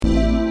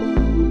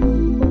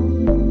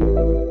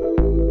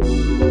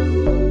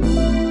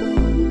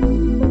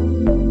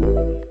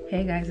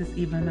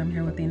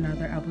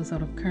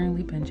episode of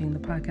Currently Binging, the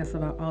podcast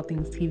about all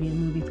things TV and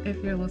movies.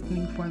 If you're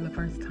listening for the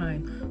first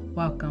time,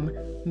 welcome.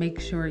 Make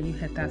sure you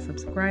hit that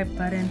subscribe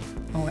button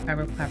on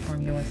whatever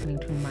platform you're listening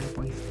to my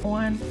voice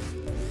on.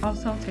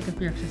 Also, take a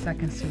few extra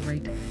seconds to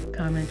rate,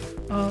 comment,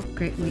 all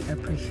greatly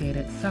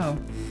appreciated. So,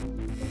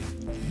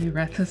 you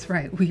read this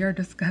right. We are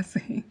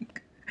discussing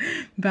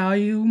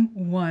Volume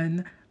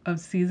 1 of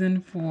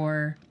Season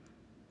 4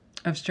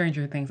 of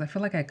Stranger Things. I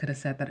feel like I could have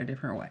said that a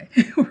different way.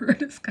 We're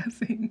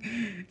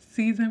discussing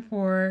Season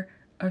 4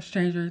 of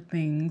Stranger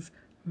Things,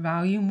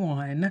 Volume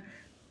 1.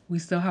 We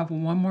still have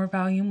one more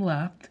volume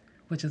left,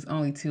 which is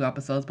only 2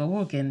 episodes, but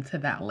we'll get into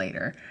that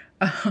later.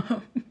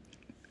 But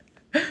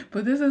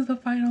this is the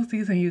final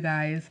season, you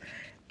guys.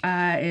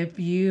 If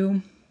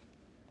you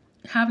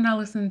have not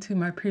listened to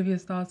my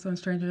previous thoughts on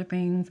Stranger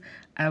Things,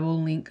 I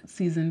will link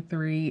Season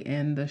 3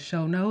 in the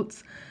show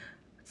notes.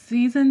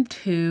 Season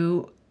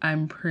 2,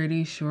 I'm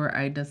pretty sure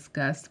I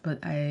discussed,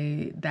 but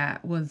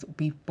that was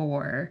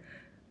before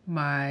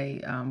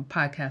my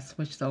podcast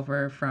switched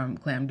over from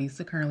Calamity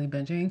to Currently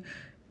Binging,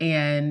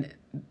 and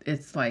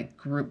it's like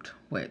grouped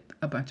with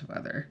a bunch of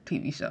other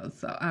TV shows.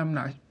 So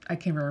I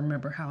can't even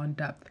remember how in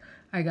depth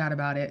I got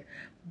about it,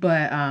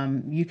 but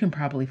you can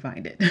probably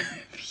find it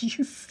if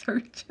you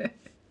search it.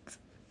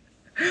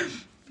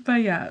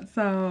 But yeah,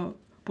 so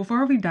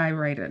before we dive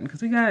right in,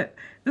 because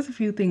there's a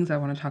few things I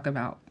want to talk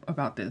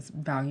about this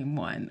Volume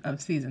 1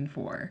 of Season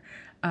 4.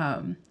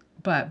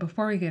 But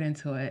before we get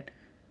into it,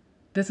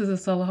 this is a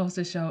solo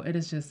hosted show. It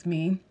is just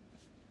me.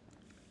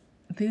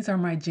 These are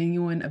my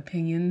genuine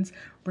opinions.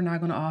 We're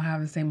not going to all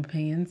have the same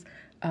opinions.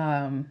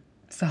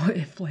 So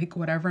if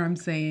whatever I'm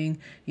saying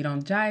you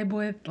don't jibe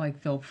with,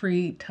 feel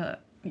free to,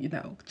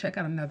 check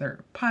out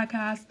another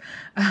podcast.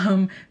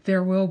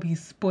 There will be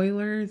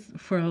spoilers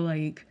for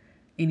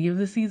any of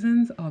the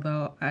seasons,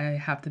 although I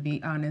have to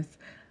be honest,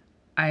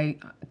 I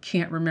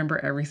can't remember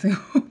every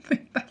single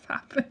thing that's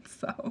happened,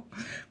 so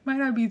might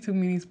not be too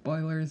many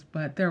spoilers,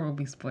 but there will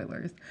be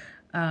spoilers.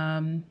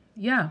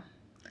 Yeah,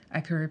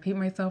 I could repeat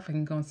myself. I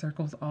can go in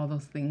circles, all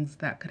those things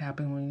that could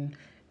happen when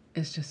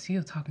it's just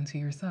you talking to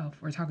yourself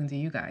or talking to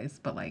you guys,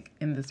 but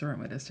in this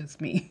room, it is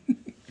just me.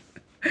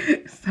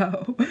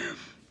 So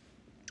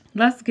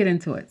let's get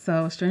into it.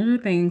 So Stranger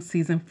Things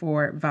Season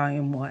 4,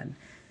 Volume 1.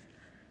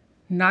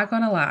 Not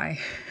gonna lie.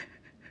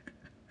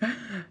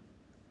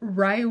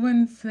 Right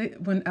when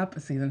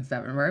Season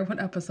 7, right when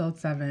Episode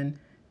 7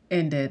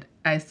 ended,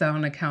 I sat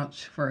on the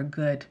couch for a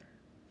good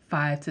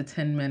 5 to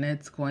 10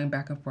 minutes going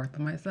back and forth with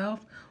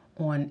myself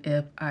on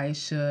if I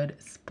should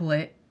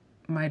split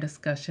my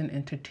discussion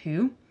into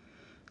 2.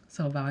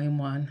 So Volume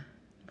 1,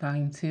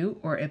 Volume 2,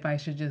 or if I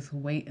should just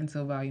wait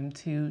until Volume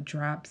 2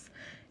 drops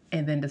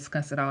and then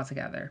discuss it all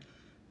together.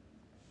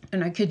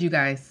 And I kid you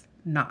guys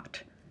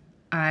not.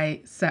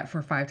 I sat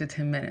for 5 to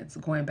 10 minutes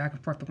going back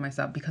and forth with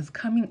myself because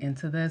coming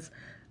into this,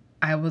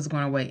 I was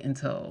going to wait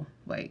until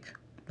like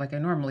I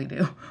normally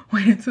do,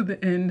 wait until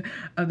the end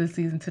of the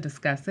season to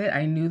discuss it.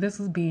 I knew this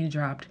was being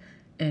dropped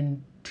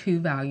in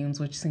 2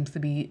 volumes, which seems to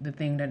be the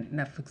thing that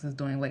Netflix is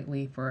doing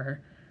lately for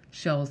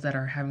shows that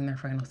are having their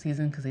final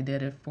season, because they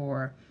did it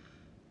for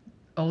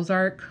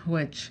Ozark,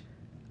 which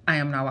I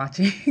am not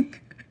watching.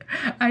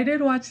 I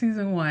did watch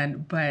Season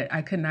 1, but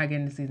I could not get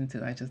into Season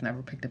 2. I just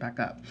never picked it back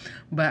up.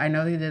 But I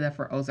know they did that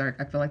for Ozark.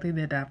 I feel like they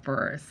did that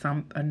for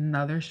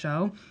another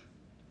show.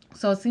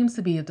 So it seems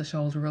to be if the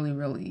show is really,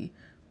 really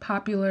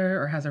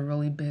popular or has a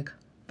really big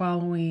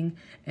following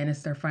and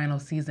it's their final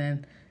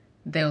season,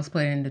 they'll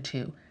split it into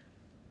 2.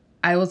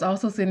 I was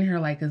also sitting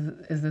here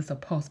is this a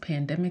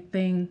post-pandemic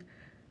thing?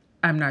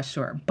 I'm not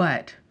sure.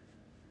 But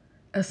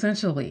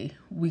essentially,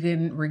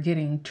 we're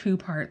getting 2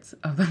 parts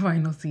of the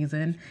final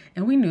season,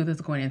 and we knew this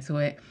going into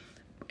it.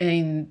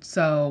 And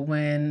so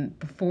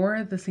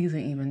before the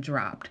season even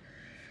dropped,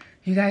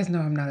 you guys know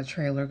I'm not a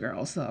trailer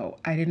girl, so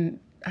I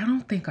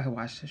don't think I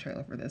watched the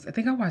trailer for this. I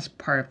think I watched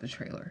part of the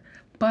trailer.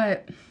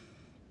 But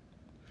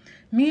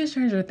me and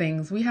Stranger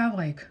Things, we have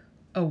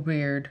a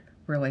weird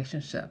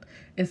relationship.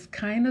 It's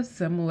kind of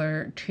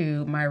similar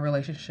to my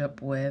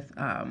relationship with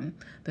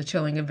The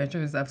Chilling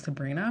Adventures of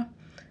Sabrina.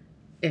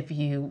 If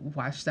you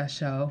watch that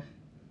show,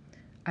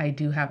 I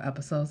do have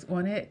episodes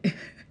on it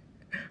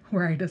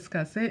where I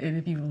discuss it. And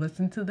if you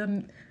listen to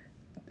them,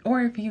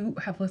 or if you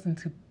have listened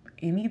to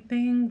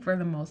anything for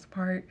the most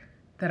part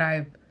that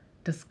I've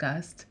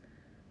discussed,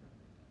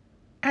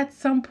 at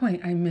some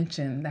point I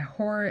mentioned that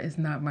horror is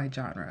not my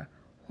genre.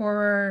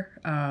 Horror,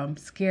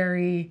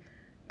 scary,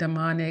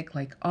 demonic,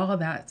 all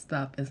that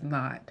stuff is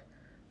not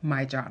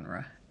my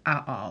genre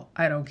at all.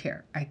 I don't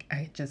care.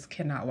 I just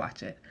cannot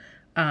watch it.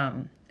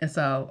 And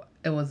so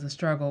it was a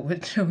struggle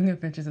with Chilling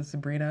Adventures of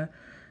Sabrina,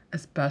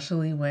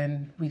 especially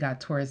when we got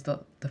towards the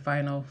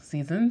final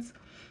seasons.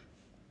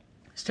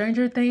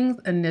 Stranger Things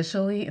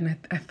initially, and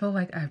I feel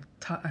like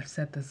I've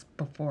said this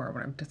before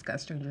when I've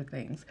discussed Stranger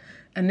Things.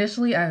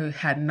 Initially, I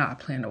had not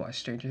planned to watch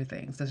Stranger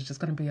Things. This is just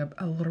going to be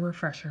a little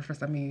refresher for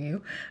some of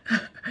you.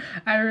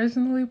 I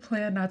originally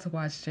planned not to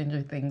watch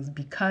Stranger Things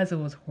because it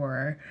was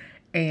horror,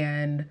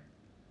 and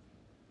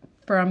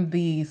from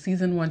the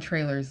Season 1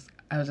 trailers,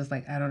 I was just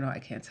like, I don't know, I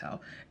can't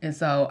tell. And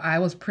so I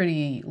was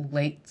pretty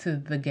late to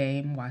the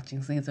game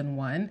watching season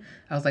 1.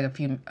 I was like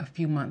a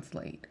few months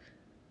late.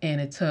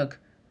 And it took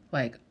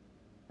like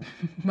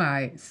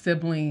my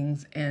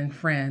siblings and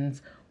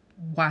friends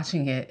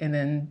watching it and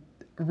then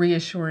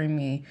reassuring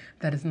me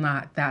that it's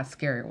not that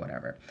scary or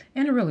whatever.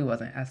 And it really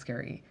wasn't as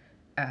scary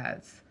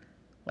as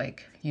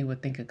like you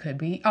would think it could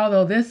be.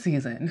 Although this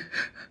season,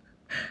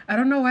 I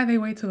don't know why they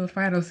wait till the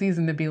final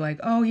season to be like,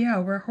 oh yeah,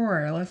 we're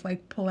horror. Let's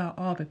like pull out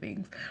all the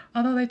things.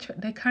 Although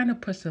they kind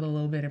of pushed it a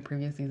little bit in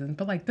previous seasons,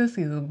 but like this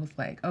season was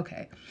like,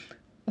 okay,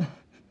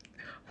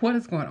 what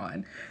is going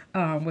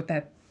on with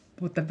the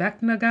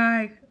Vecna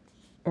guy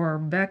or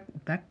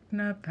Vecna?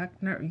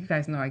 You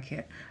guys know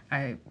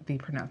I be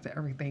pronouncing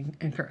everything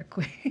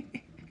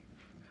incorrectly.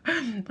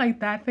 Like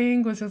that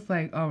thing was just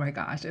like, oh my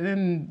gosh. And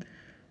then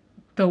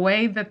the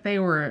way that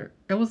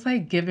it was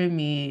like giving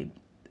me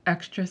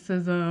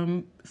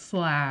exorcism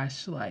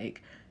slash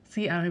like,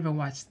 see, I don't even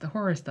watch the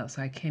horror stuff,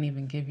 so I can't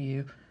even give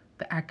you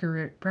the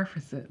accurate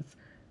references.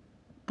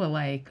 But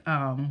like,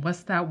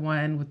 what's that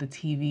one with the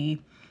TV?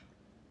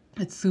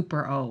 It's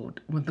super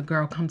old. When the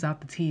girl comes out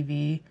the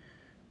TV,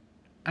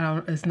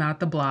 it's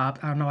not the Blob.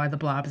 I don't know why the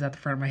Blob is at the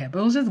front of my head, but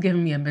it was just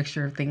giving me a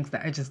mixture of things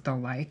that I just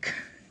don't like.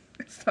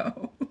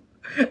 So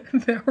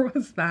there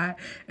was that.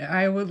 And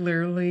I would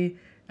literally,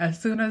 as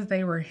soon as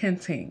they were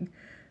hinting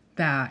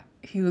that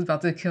he was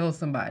about to kill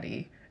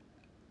somebody,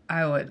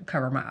 I would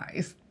cover my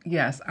eyes.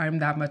 Yes, I'm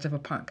that much of a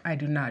punk. I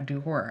do not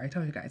do horror. I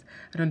told you guys,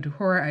 I don't do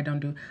horror. I don't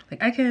do,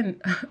 like, I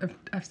can,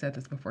 I've said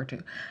this before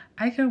too.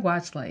 I can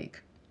watch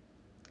like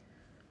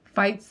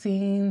fight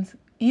scenes,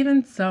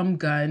 even some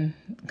gun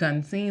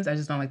scenes. I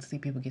just don't like to see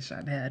people get shot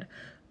in the head.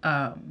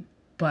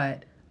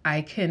 But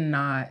I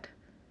cannot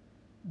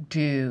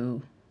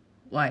do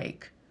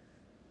like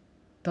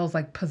those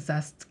like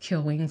possessed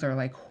killings or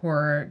like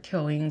horror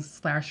killings,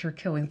 slasher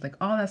killings, like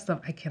all that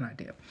stuff I cannot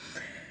do.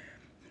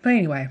 But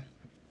anyway,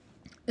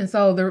 and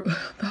so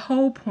the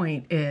whole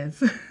point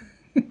is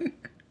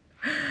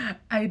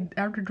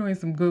after doing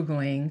some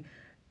Googling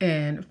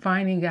and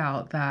finding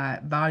out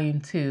that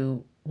volume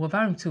 2 was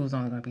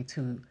only going to be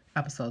 2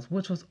 episodes,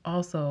 which was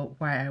also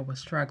why I was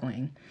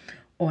struggling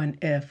on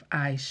if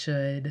I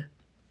should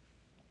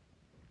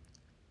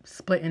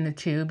split into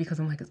 2, because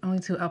I'm like, it's only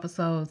 2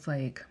 episodes,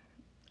 like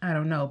I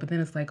don't know. But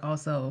then it's like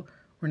also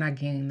we're not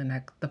getting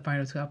the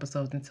final 2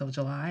 episodes until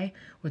July,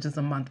 which is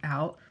a month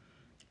out.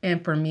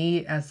 And for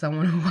me, as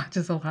someone who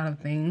watches a lot of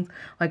things,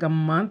 like a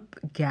month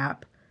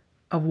gap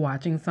of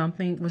watching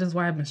something, which is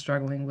why I've been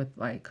struggling with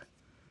like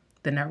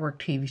the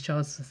network TV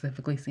shows,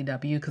 specifically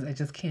CW, because I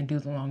just can't do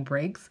the long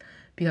breaks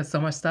because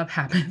so much stuff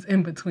happens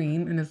in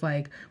between. And it's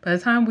like, by the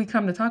time we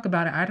come to talk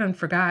about it, I done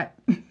forgot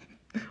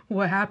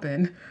what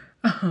happened.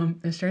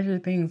 And Stranger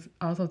Things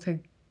also take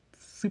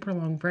super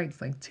long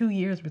breaks, like 2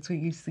 years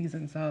between each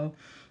season. So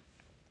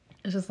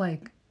it's just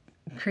like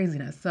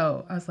craziness.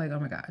 So I was like, oh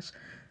my gosh,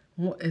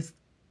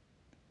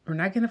 we're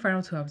not getting the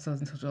final 2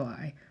 episodes until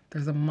July.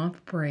 There's a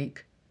month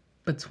break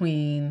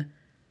between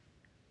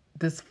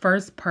this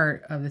first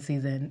part of the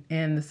season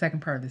and the second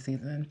part of the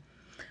season.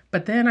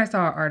 But then I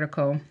saw an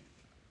article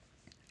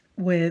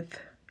with,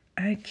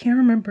 I can't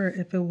remember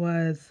if it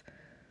was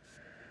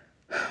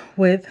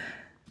with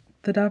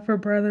the Duffer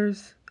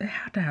Brothers. It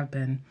had to have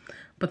been.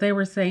 But they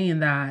were saying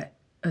that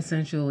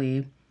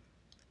essentially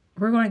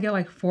we're going to get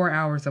like 4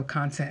 hours of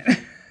content.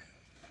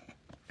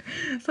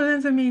 So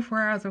then to me,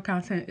 4 hours of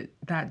content,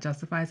 that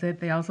justifies it.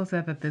 They also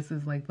said that this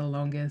is like the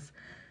longest,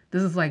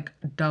 this is like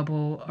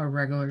double a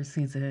regular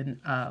season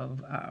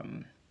of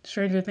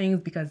Stranger Things,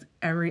 because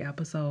every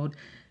episode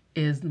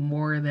is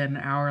more than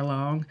an hour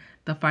long.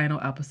 The final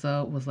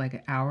episode was like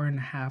an hour and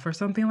a half or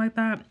something like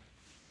that.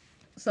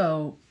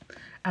 So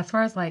as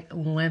far as like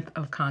length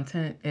of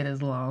content, it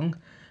is long.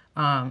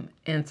 And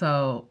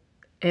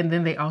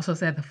then they also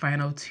said the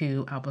final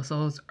 2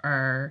 episodes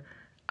are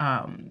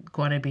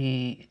going to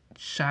be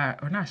shot,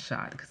 or not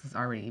shot because it's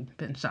already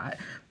been shot,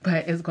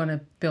 but it's going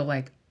to feel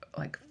like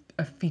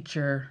a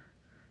feature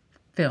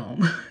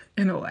film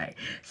in a way.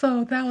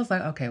 So that was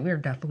like, okay, we're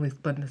definitely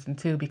splitting this in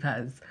 2,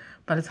 because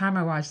by the time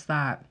I watch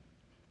that,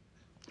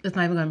 it's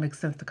not even going to make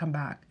sense to come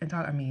back and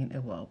talk. I mean,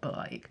 it will, but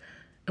like,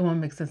 it won't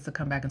make sense to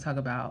come back and talk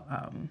about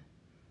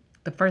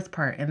the first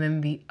part. And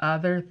then the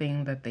other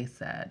thing that they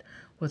said,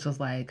 which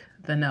was like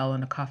the nail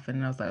in the coffin,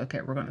 and I was like,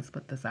 okay, we're going to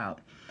split this out,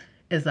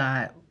 is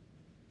that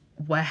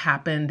what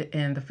happened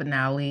in the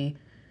finale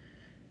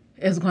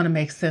is going to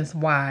make sense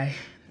why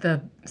the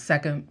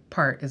second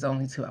part is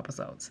only 2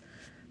 episodes.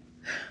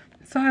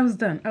 So I was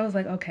done. I was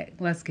like, okay,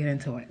 let's get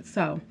into it.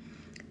 So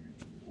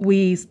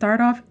we start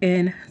off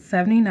in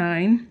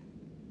 79.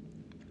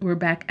 We're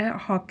back at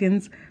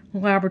Hawkins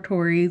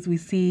Laboratories. We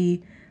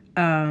see,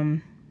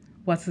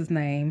 what's his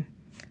name?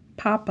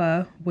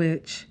 Papa,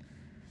 which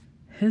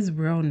his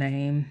real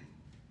name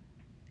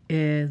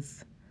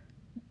is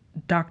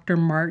Dr.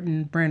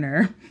 Martin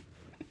Brenner.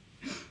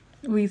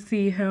 We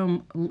see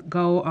him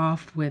go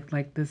off with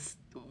like this,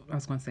 I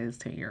was going to say this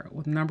 10-year-old,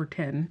 with number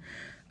 10.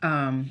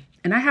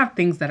 And I have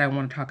things that I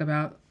want to talk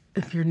about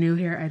if you're new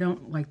here, I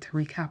don't like to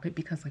recap it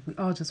because like we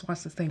all just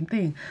watch the same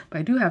thing, but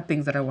I do have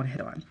things that I want to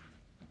hit on.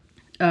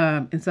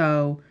 And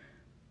so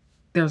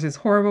there's this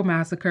horrible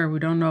massacre. We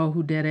don't know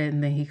who did it,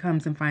 and then he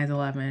comes and finds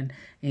 11, and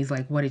he's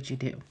like, "What did you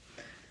do?"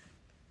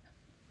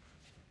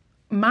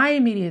 My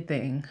immediate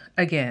thing,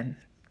 again,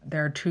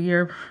 there are 2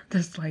 year,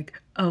 there's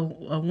like a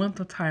length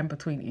of time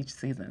between each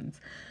seasons.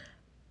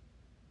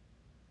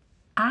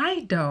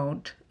 I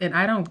don't, and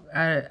I don't,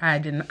 I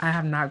didn't, I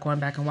have not gone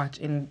back and watched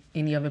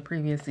any of the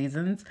previous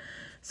seasons.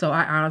 So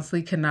I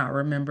honestly cannot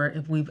remember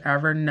if we've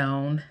ever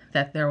known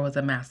that there was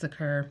a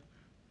massacre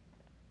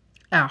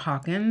at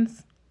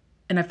Hawkins.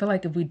 And I feel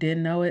like if we did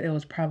know it, it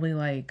was probably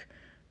like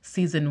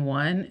season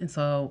one. And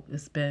so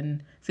it's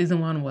been, season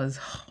one was,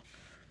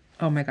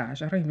 oh my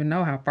gosh, I don't even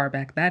know how far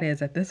back that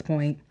is at this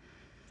point.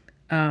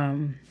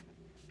 Um,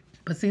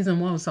 but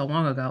season one was so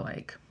long ago,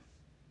 like,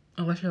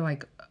 unless you're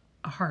like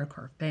a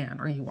hardcore fan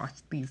or you watch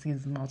these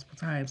seasons multiple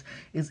times,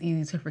 it's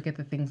easy to forget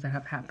the things that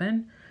have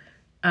happened.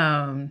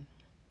 Um,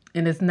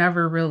 and it's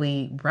never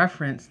really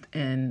referenced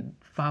in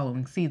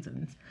following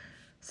seasons.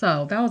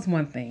 So that was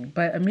one thing.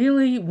 But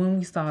immediately when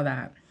we saw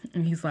that,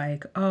 and he's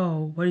like,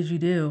 "Oh, what did you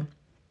do?"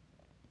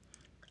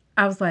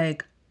 I was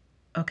like,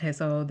 "Okay,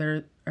 so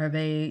are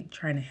they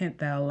trying to hint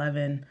that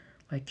 11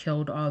 like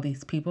killed all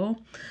these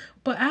people?"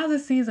 But as the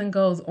season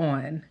goes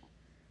on,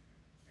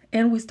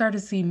 and we start to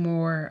see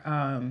more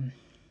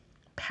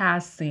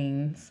past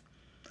scenes,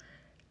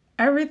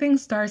 everything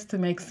starts to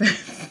make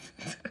sense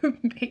to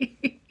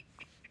me.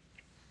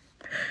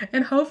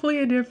 And hopefully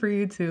it did for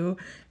you too,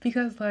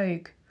 because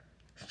like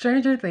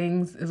Stranger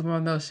Things is one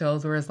of those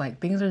shows where it's like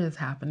things are just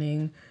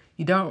happening.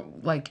 You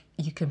don't like,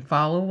 you can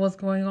follow what's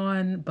going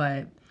on,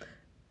 but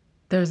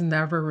there's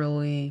never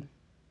really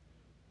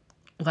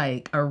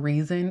like a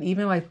reason.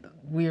 Even like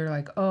we're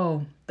like,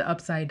 oh, the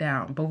upside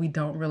down, but we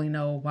don't really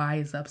know why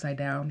it's upside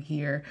down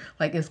here.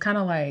 Like it's kind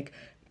of like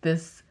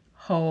this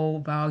whole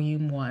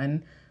volume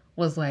one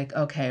was like,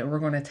 okay, we're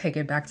going to take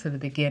it back to the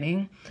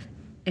beginning.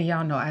 And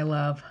y'all know I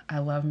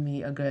love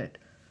me a good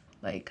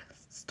like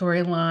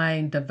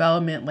storyline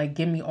development, like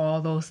give me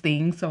all those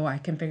things so I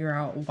can figure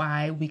out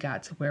why we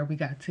got to where we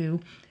got to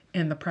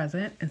in the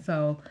present. And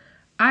so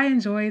I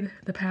enjoyed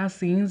the past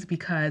scenes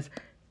because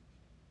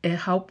it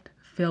helped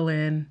fill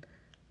in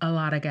a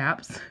lot of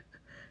gaps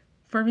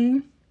for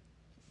me.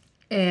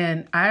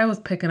 And I was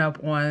picking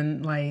up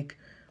on like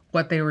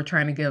what they were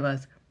trying to give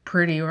us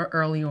pretty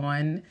early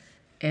on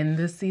in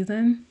this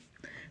season,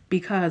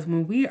 because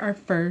when we are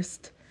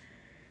first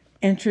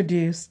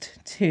introduced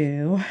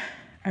to,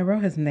 I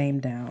wrote his name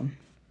down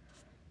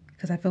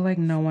because I feel like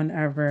no one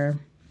ever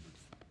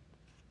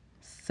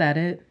said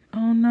it.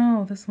 Oh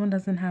no, this one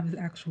doesn't have his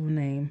actual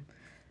name.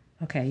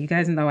 Okay, you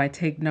guys know I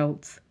take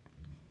notes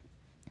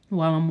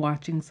while I'm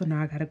watching, so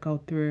now I gotta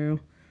go through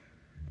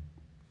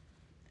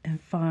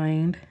and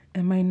find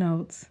in my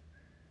notes.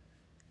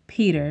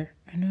 Peter.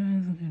 I know I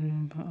was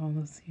looking about all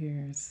those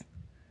years.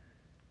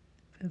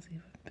 Because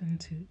he's been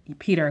to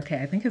Peter. Okay,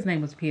 I think his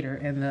name was Peter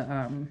in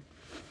the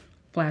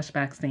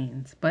flashback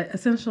scenes. But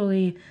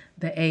essentially,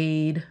 the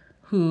aide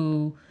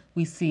who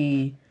we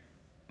see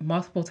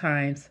multiple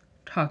times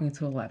talking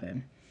to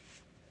 11.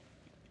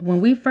 When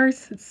we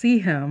first see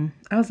him,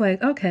 I was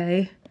like,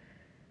 okay,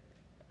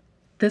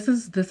 this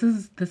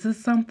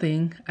is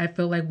something I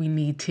feel like we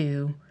need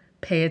to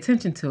pay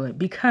attention to it,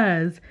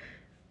 because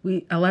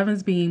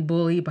 11's being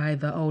bullied by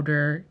the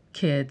older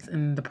kids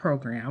in the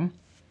program,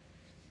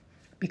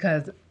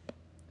 because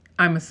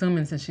I'm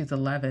assuming since she's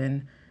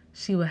 11,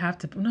 she would have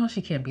to, no,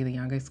 she can't be the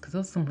youngest because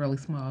those are some really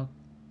small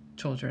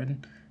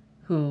children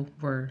who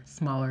were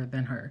smaller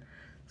than her.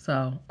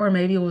 So, or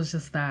maybe it was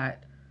just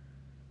that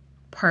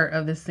part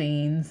of the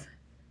scenes,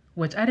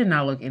 which I did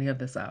not look any of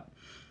this up.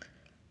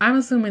 I'm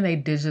assuming they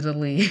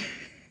digitally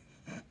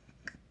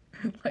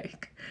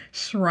like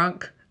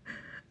shrunk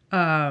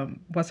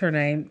what's her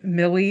name?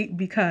 Millie,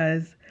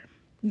 because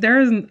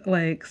there's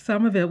like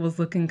some of it was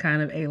looking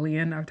kind of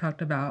alien. I've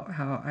talked about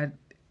how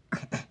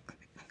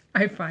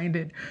I find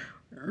it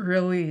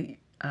really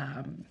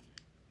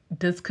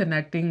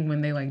disconnecting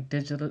when they like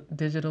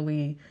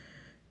digitally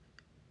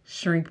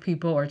shrink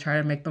people or try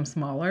to make them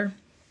smaller.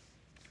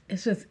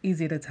 It's just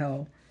easy to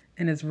tell,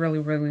 and it's really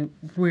really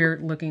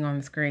weird looking on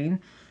the screen.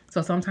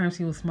 So sometimes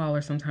he was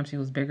smaller, sometimes he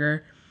was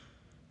bigger.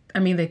 I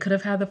mean, they could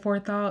have had the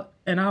forethought,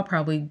 and I'll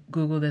probably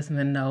Google this and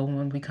then know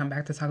when we come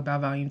back to talk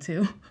about volume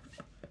two.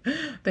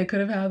 They could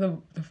have had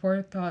the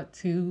forethought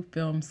to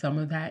film some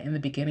of that in the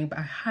beginning, but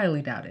I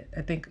highly doubt it.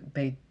 I think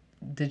they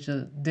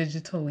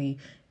digitally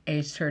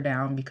aged her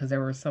down because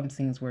there were some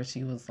scenes where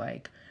she was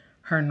like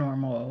her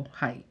normal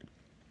height.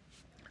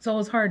 So it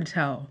was hard to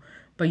tell.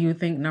 But you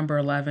would think number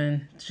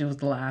 11, she was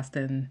the last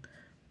in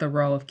the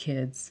row of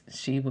kids.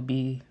 She would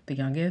be the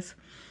youngest.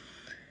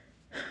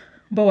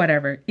 But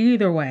whatever.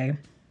 Either way,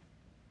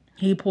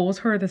 he pulls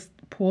her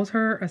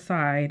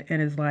aside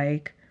and is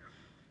like,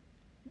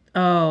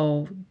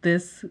 "Oh,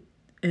 this,"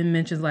 it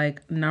mentions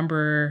like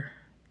number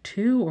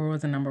 2, or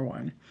was it number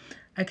 1?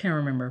 I can't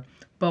remember.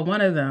 But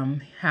one of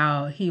them,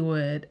 how he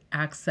would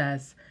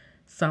access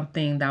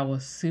something that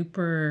was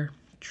super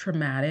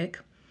traumatic.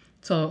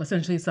 So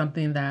essentially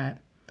something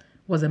that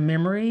was a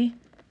memory,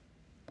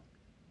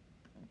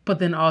 but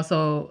then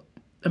also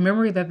a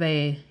memory that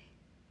they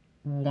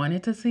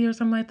wanted to see or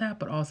something like that,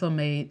 but also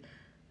made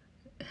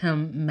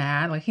him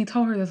mad. Like he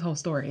told her this whole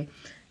story.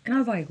 And I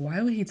was like,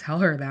 why would he tell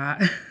her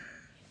that?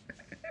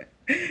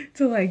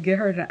 To like get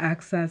her to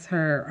access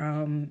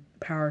her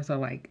powers or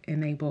like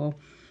enable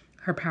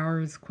her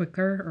powers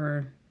quicker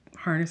or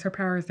harness her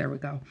powers. There we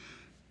go.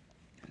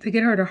 To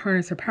get her to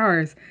harness her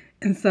powers.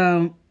 And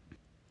so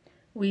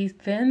we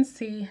then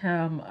see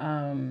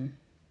him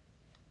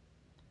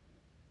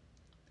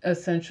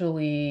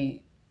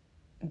essentially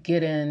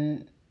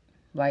getting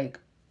like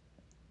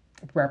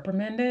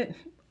reprimanded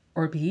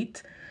or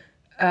beat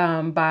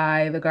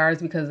by the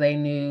guards because they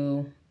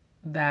knew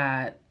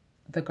that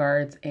the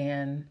guards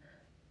and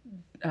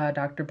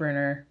Dr.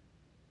 Brenner,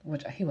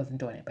 which he wasn't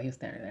doing it, but he was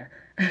standing there,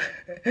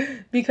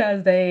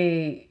 because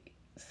they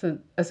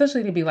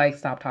essentially to be like,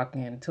 stop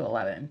talking to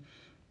 11.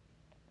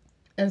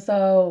 And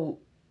so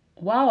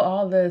while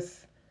all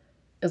this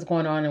is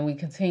going on and we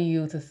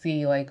continue to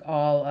see like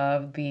all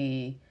of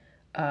the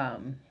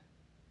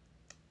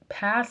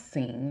past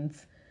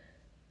scenes,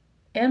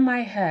 in my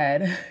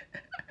head,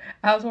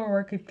 as we're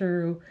working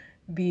through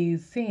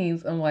these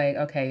scenes, I'm like,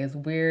 okay, it's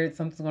weird.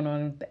 Something's going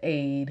on with the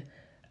aide.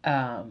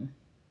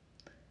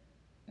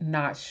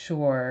 Not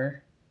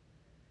sure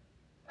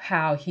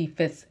how he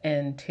fits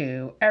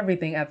into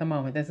everything at the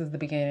moment. This is the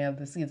beginning of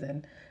the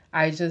season.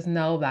 I just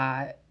know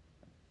that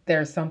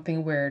there's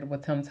something weird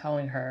with him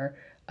telling her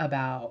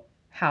about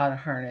how to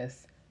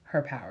harness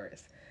her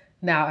powers.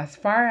 Now, as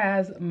far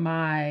as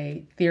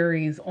my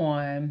theories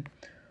on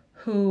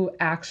who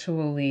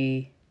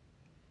actually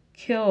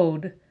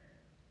killed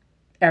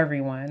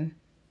everyone,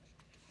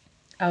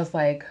 I was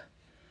like,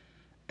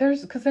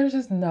 there's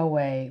just no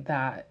way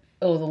that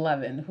it was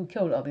 11 who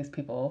killed all these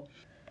people.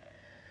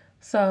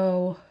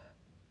 So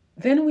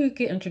then we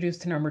get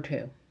introduced to number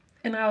 2.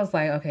 And I was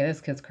like, okay,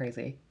 this kid's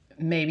crazy.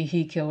 Maybe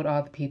he killed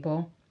all the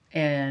people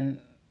and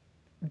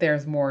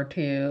there's more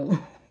to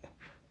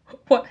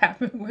what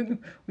happened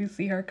when we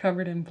see her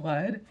covered in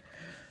blood.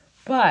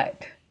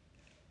 But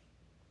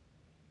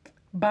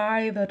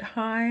by the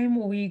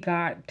time we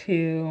got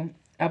to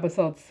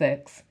episode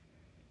 6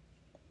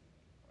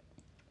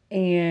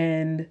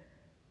 and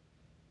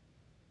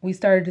we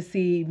started to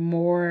see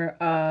more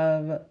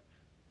of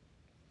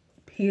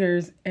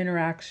Peter's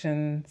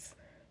interactions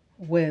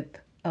with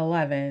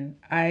 11,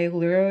 I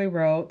literally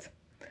wrote,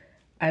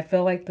 I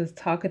feel like this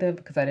talkative,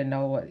 because I didn't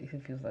know what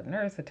if he was a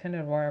nurse,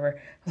 attendant, or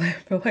whatever. I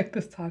feel like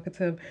this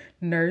talkative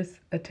nurse,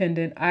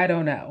 attendant, I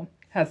don't know,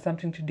 has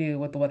something to do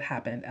with what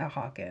happened at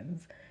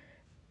Hawkins.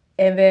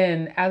 And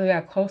then as we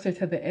got closer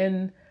to the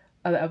end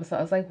of the episode,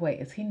 I was like,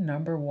 wait, is he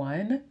number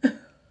 1?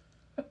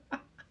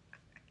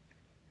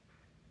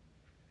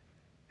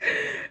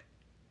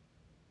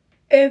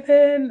 And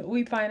then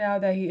we find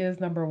out that he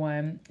is number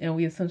 1, and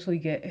we essentially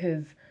get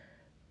his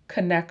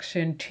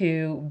connection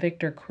to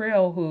Victor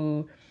Krill,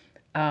 who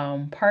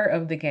part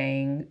of the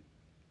gang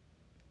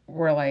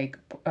were like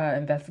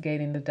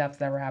investigating the deaths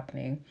that were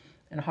happening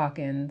in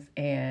Hawkins,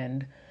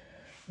 and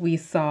we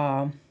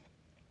saw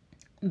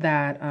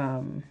that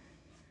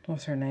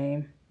what's her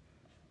name?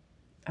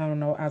 I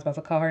don't know. I was about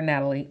to call her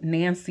Natalie.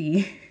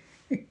 Nancy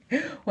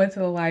went to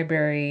the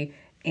library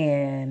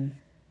and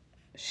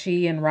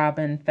she and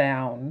Robin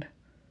found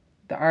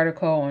the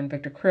article on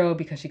Victor Krill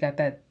because she got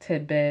that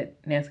tidbit.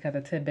 Nancy got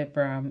the tidbit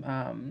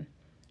from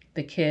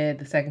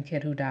the second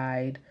kid who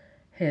died,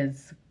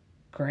 his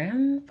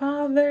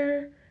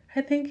grandfather,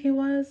 I think he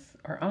was,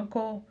 or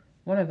uncle,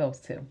 one of those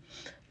two.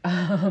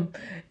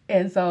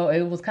 And so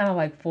it was kind of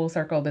like full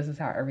circle. This is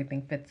how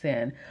everything fits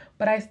in.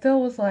 But I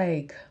still was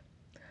like,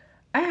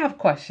 I have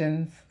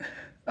questions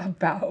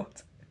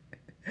about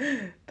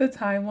the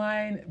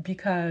timeline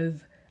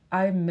because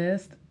I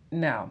missed.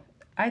 Now,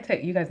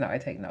 you guys know I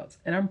take notes,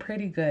 and I'm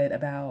pretty good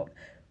about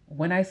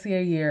when I see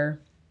a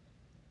year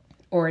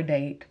or a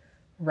date,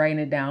 writing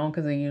it down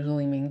because it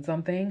usually means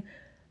something.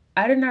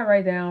 I did not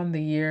write down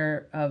the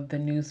year of the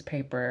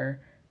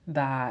newspaper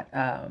that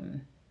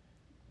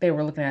they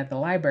were looking at the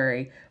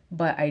library,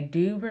 but I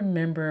do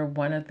remember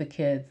one of the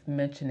kids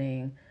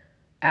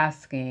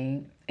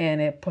asking, and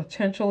it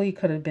potentially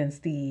could have been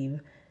Steve,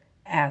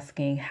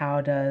 asking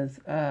how does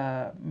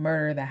a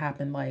murder that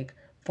happened like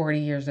 40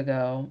 years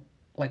ago,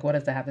 like what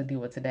does that have to do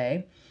with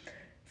today?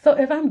 So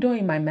if I'm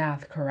doing my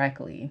math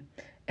correctly,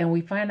 and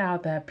we find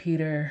out that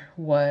Peter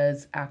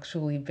was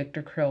actually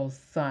Victor Krill's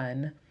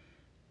son,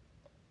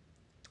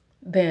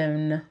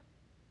 then,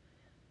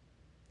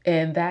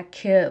 and that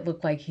kid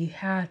looked like he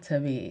had to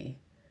be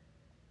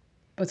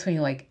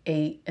between like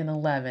 8 and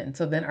 11.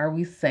 So then are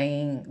we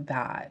saying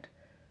that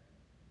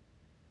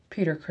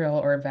Peter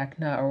Krill or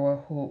Vecna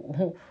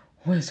or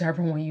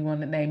whichever one you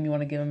want to name, you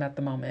want to give him at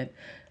the moment,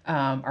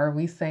 are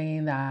we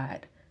saying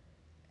that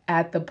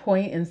at the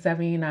point in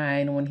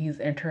 79 when he's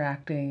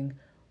interacting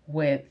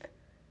with,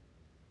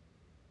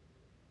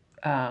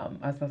 I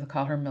was about to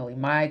call her Millie,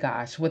 my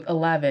gosh, with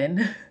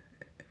 11,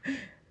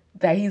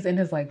 that he's in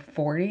his like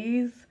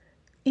 40s,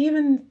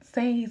 even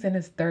saying he's in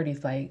his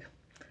 30s, like,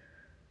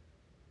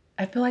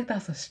 I feel like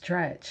that's a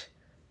stretch.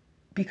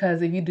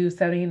 Because if you do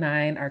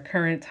 79, our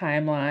current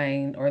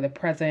timeline or the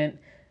present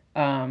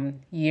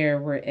year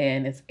we're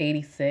in is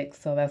 86.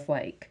 So that's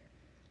like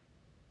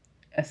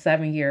a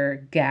 7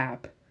 year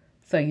gap.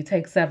 So you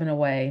take 7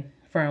 away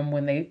from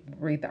when they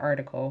read the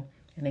article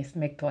and they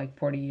make the like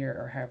 40 year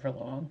or however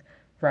long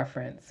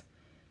reference.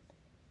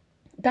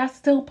 That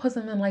still puts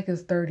him in like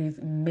his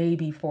 30s,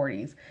 maybe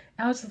 40s.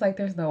 I was just like,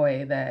 there's no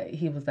way that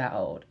he was that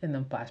old in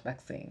them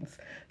flashback scenes.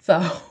 So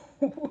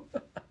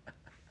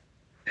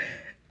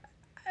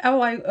I'm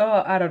like,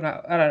 oh, I don't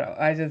know. I don't know.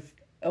 I just,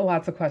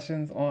 lots of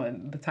questions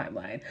on the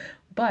timeline.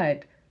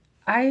 But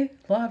I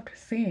loved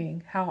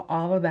seeing how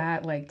all of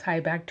that like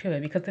tied back to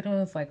it because then it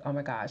was like, oh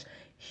my gosh,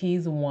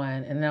 he's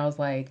one. And then I was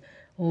like,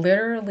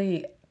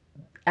 literally,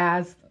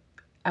 as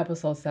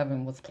episode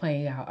 7 was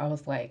playing out, I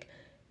was like,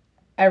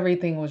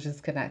 everything was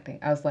just connecting.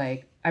 I was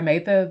like, I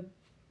made the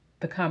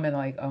comment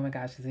like, oh my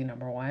gosh, is he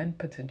number one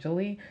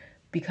potentially?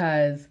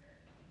 Because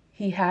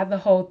he had the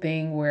whole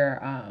thing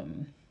where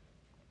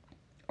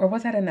or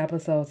was that in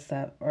episode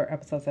 7?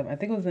 I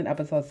think it was in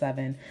episode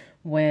 7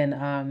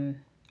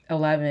 when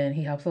 11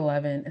 he helps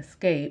 11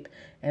 escape,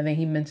 and then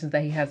he mentions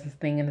that he has this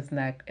thing in his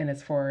neck and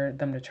it's for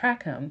them to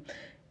track him.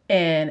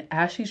 And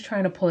as she's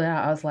trying to pull it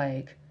out, I was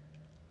like,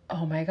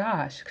 oh my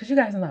gosh, because you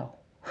guys know,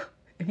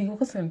 if you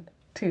listen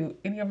to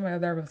any of my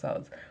other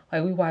episodes,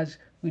 like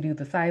we do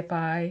the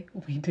sci-fi,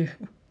 we do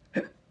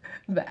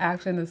the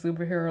action, the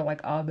superhero,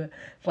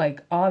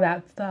 like all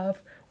that stuff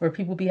where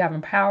people be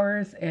having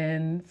powers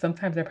and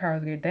sometimes their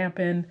powers get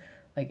dampened,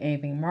 like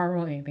anything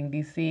Marvel, anything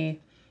DC,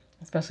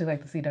 especially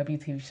like the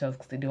CW TV shows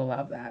because they do a lot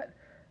of that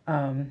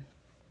on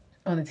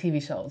the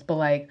TV shows. But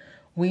like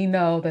we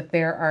know that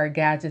there are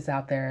gadgets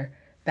out there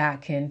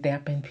that can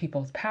dampen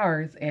people's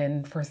powers,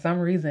 and for some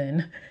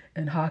reason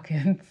in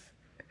Hawkins,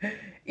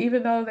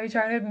 even though they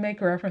try to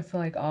make reference to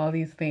like all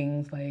these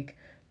things, like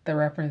the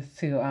reference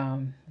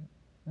to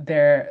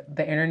the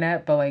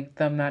internet, but like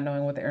them not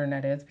knowing what the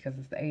internet is because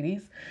it's the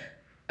 80s.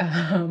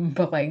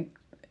 But like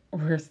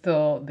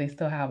they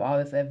still have all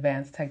this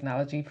advanced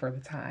technology for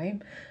the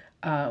time.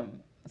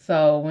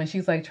 So when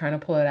she's like trying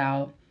to pull it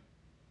out,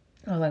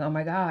 I was like, oh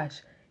my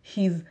gosh,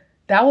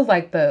 that was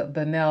like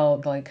the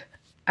nail. Like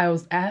I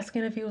was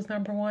asking if he was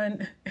number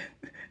one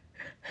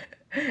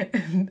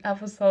in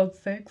episode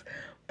 6,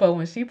 but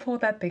when she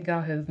pulled that thing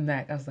out his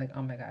neck, I was like,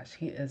 oh my gosh,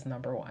 he is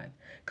number one.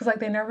 Because like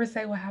they never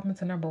say what happened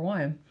to number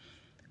one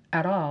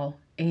at all,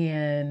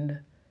 and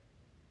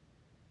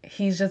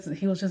he was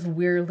just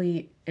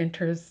weirdly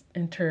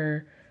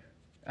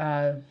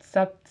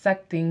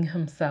secting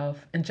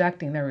himself,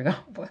 injecting, there we go.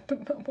 I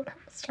don't know what I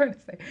was trying to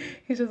say.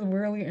 He's just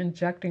weirdly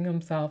injecting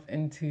himself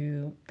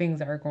into things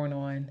that are going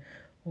on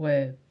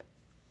with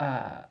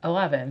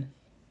 11.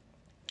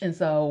 And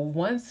so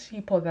once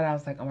she pulled that out, I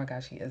was like, oh my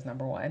gosh, he is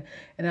number one.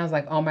 And I was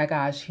like, oh my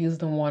gosh, he's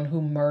the one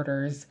who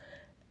murders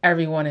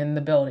everyone in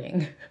the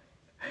building.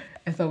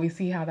 And so we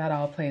see how that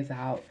all plays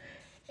out.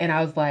 And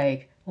I was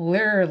like,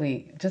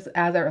 literally, just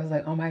as I was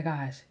like, oh my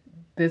gosh,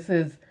 this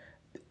is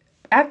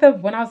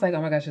when I was like,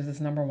 oh my gosh, is this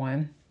number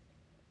one?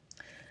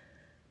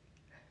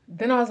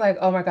 Then I was like,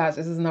 oh my gosh,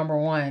 this is number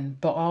one.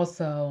 But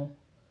also,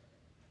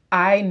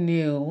 I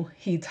knew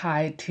he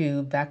tied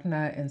to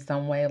Vecna in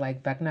some way,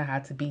 like Vecna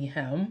had to be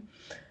him.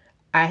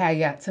 I had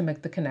yet to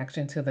make the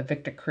connection to the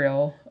Victor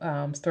Creel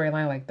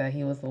storyline, like that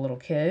he was a little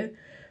kid.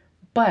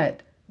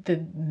 But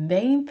the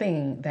main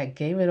thing that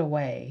gave it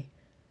away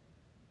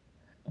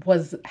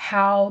was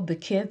how the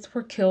kids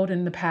were killed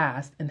in the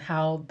past and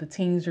how the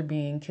teens are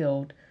being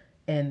killed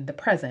in the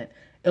present.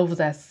 It was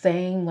that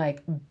same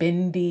like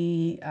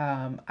bendy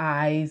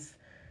eyes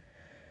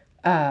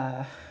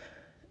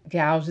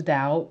gouged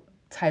out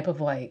type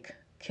of like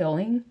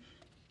killing.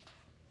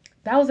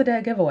 That was a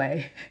dead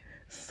giveaway.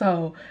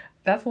 So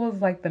that's what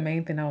was like the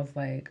main thing. I was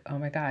like, oh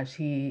my gosh,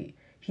 he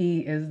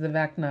is the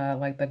Vecna,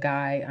 like the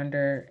guy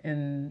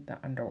in the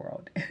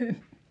underworld,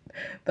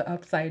 the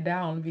upside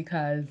down,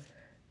 because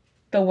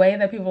the way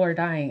that people are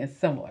dying is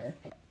similar.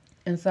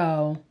 And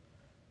so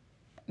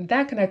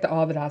that connected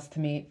all the dots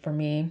for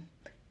me.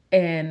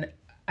 And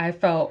I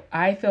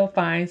feel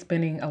fine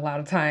spending a lot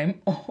of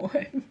time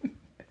on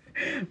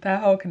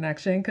that whole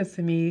connection because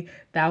to me,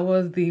 that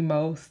was the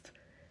most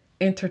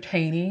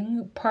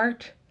entertaining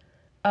part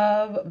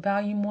of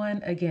Volume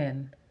 1.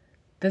 Again,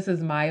 this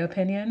is my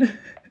opinion.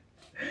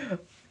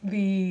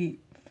 The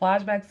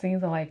flashback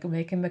scenes and like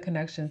making the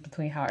connections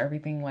between how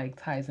everything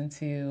like ties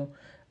into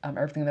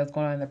everything that's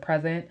going on in the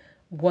present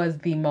was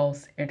the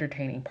most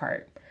entertaining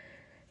part.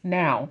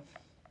 Now,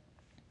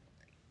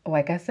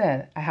 like I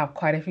said, I have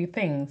quite a few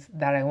things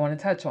that I want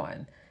to touch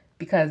on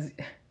because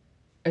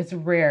it's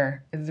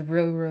rare. It's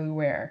really, really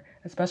rare,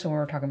 especially when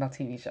we're talking about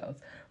TV shows,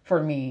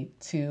 for me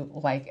to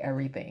like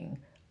everything.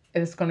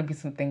 It's going to be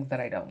some things that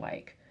I don't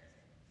like.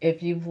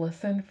 If you've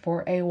listened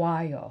for a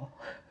while,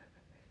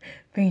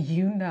 then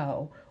you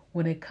know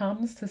when it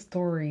comes to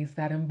stories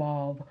that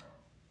involve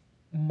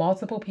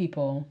multiple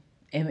people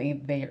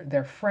and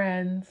they're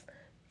friends,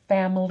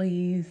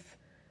 families,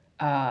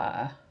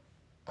 uh,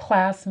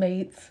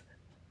 classmates,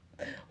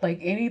 like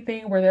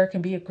anything where there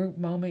can be a group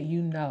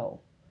moment,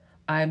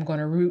 I'm going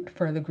to root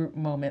for the group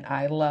moment.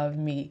 I love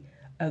me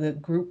a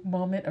good group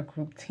moment, a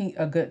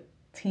good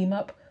team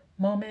up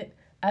moment.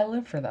 I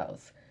live for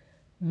those.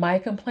 My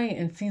complaint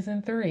in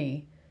season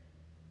 3,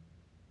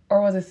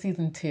 or was it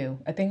season 2?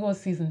 I think it was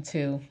season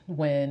 2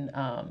 when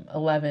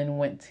 11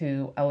 went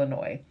to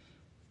Illinois.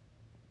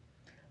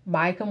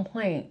 My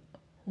complaint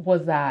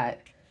was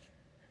that,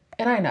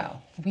 and I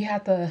know we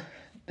have to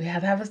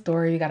have a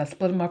story. We got to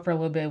split them up for a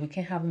little bit. We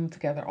can't have them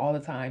together all the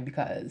time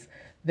because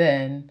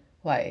then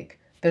like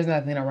there's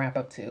nothing to ramp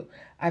up to.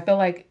 I feel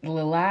like the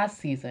last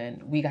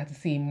season we got to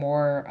see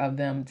more of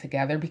them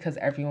together because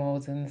everyone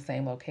was in the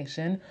same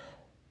location.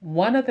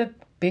 One of the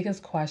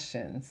biggest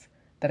questions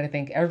that I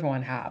think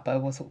everyone had, but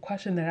it was a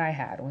question that I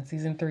had when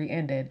season 3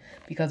 ended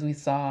because we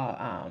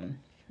saw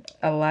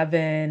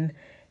 11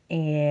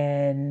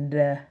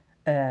 and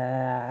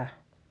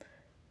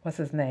what's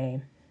his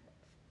name?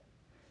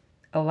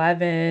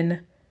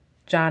 11,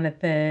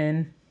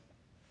 Jonathan.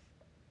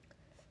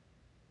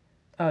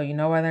 Oh, you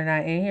know why they're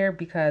not in here?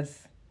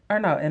 Because, or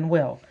no, and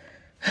Will.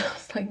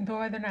 It's like, no,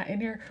 why they're not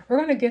in here? We're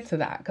going to get to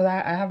that because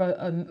I have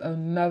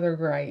another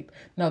gripe.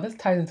 No, this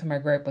ties into my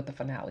gripe with the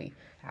finale,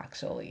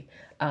 actually.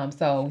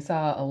 So we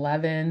saw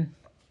 11,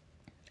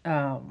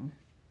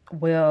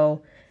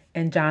 Will,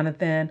 and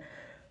Jonathan,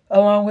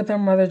 along with their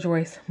mother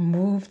Joyce,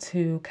 move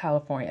to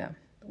California,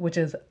 which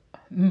is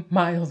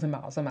miles and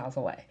miles and miles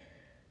away.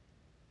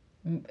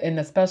 And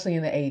especially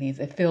in the 80s,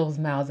 it feels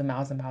miles and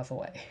miles and miles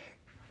away.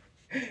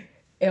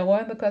 And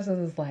one of the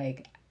questions is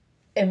like,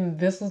 and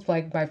this was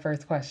like my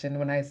first question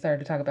when I started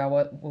to talk about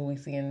what will we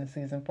see in the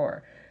season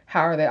 4.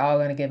 How are they all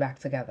going to get back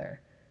together?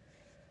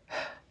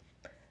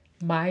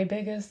 My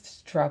biggest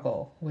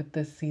struggle with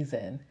this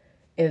season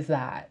is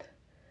that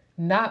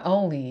not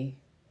only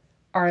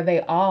are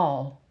they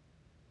all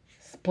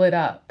split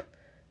up,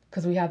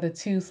 because we have the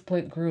two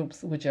split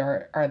groups, which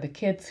are the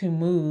kids who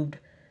moved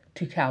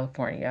to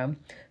California,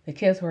 the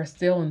kids who are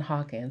still in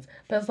Hawkins.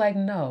 But it's like,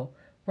 no,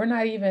 we're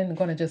not even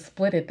going to just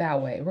split it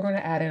that way. We're going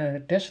to add in an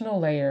additional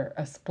layer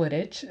of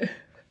splittage.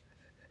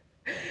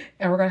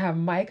 And we're going to have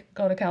Mike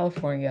go to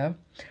California.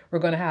 We're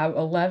going to have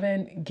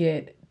 11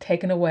 get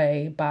taken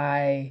away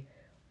by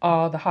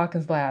all the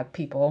Hawkins Lab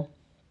people.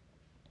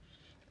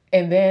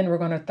 And then we're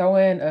going to throw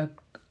in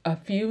a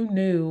few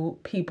new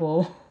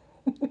people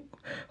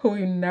who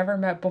we've never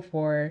met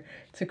before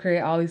to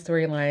create all these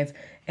storylines.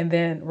 And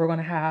then we're going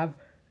to have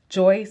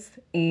Joyce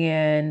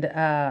and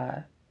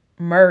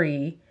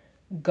Murray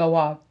go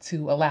off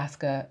to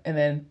Alaska and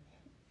then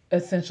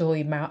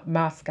essentially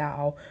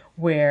Moscow,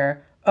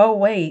 where, oh,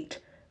 wait,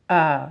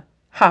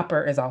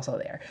 Hopper is also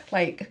there.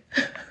 Like,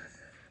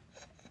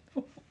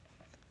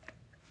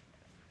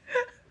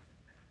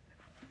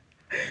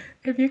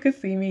 if you could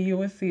see me, you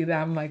would see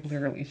that I'm like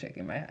literally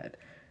shaking my head.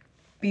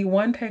 The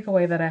one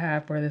takeaway that I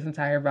have for this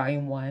entire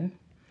volume 1,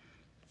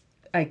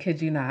 I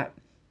kid you not,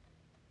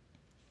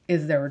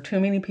 is there were too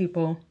many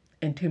people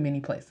in too many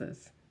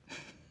places.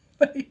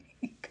 Like,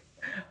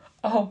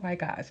 oh my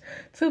gosh.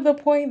 To the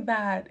point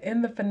that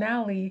in the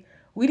finale,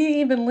 we didn't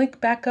even link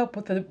back up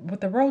with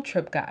the road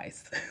trip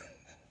guys.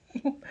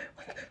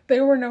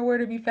 They were nowhere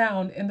to be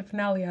found in the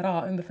finale at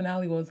all. And the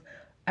finale was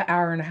an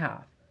hour and a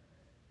half.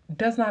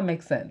 Does not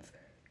make sense.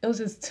 It was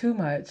just too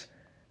much.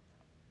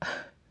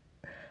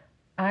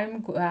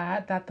 I'm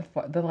glad that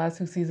the last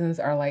 2 seasons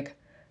are like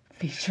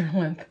feature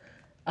length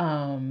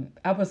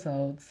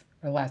episodes,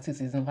 or last 2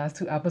 seasons, last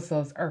 2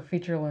 episodes are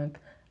feature length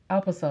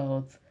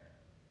episodes.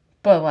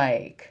 But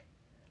like,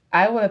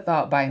 I would have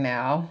thought by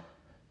now,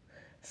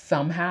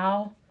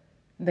 somehow,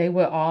 they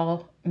would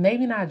all,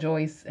 maybe not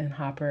Joyce and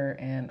Hopper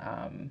and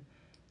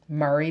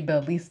Murray, but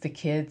at least the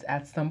kids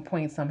at some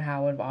point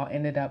somehow would have all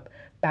ended up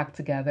back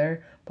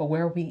together. But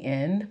where we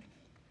end,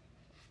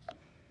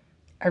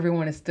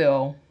 everyone is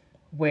still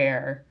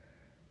where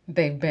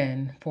they've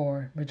been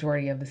for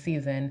majority of the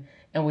season,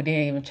 and we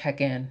didn't even check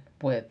in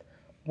with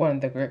one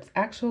of the groups.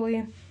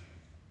 Actually,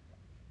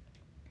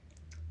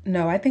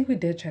 no, I think we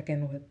did check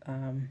in with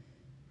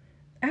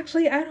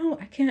actually I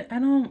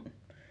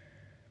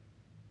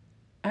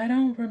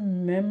don't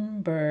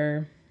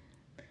remember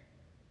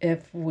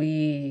if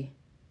we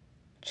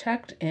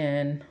checked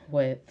in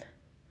with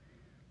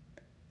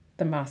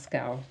the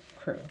Moscow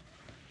crew.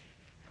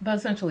 But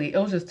essentially, it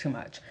was just too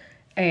much.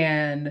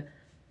 And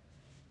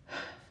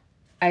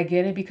I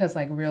get it because,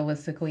 like,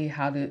 realistically,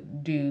 how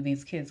do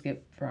these kids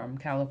get from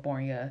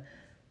California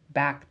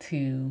back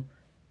to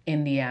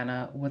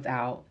Indiana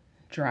without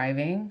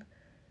driving?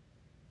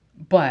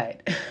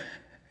 But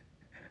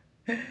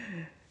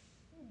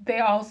they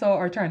also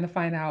are trying to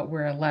find out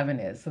where 11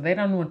 is. So they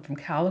done went from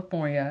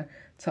California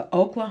to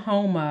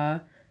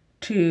Oklahoma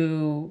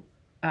to,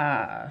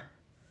 I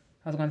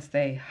was going to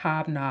say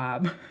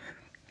Hobnob.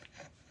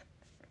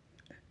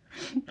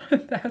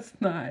 That's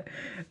not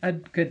a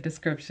good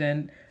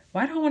description.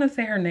 Why do I want to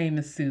say her name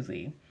is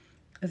Susie?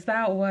 Is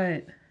that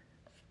what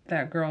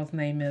that girl's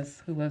name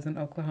is who lives in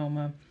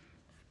Oklahoma.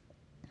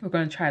 We're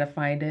going to try to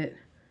find it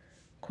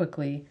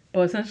quickly.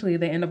 But essentially,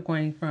 they end up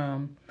going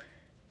from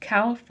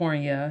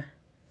California.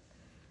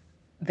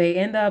 They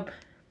end up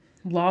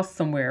lost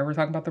somewhere. We're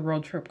talking about the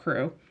road trip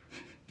crew.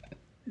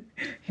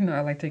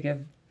 I like to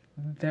give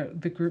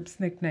the group's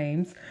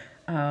nicknames.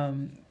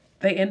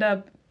 They end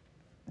up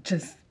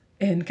just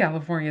in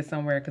California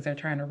somewhere because they're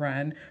trying to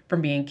run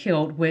from being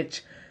killed.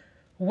 Which,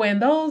 when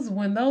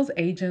those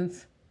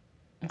agents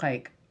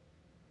like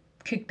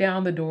kicked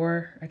down the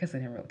door, I guess they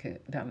didn't really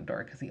kick down the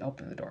door because he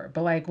opened the door.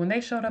 But like when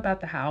they showed up at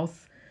the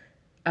house,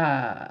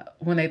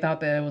 when they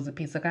thought that it was a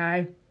pizza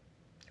guy,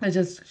 it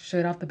just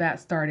straight off the bat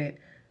started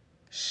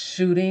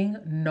shooting,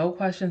 no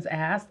questions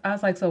asked. I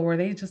was like, so were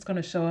they just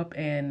gonna show up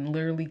and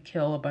literally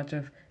kill a bunch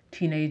of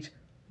teenage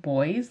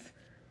boys?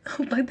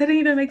 Like that didn't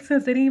even make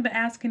sense. They didn't even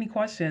ask any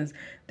questions.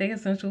 They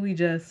essentially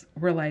just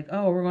were like,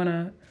 oh,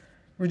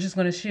 we're just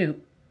gonna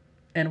shoot,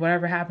 and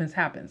whatever happens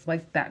happens.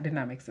 Like that did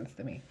not make sense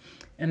to me.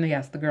 And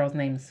yes, the girl's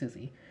name is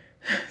Susie.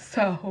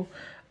 So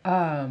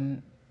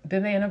then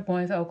they end up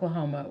going to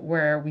Oklahoma,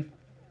 where we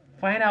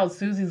find out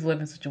Susie's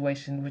living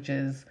situation, which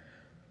is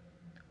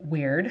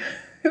weird.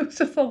 It was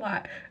just a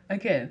lot.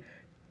 Again,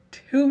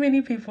 too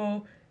many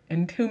people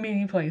in too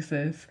many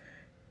places.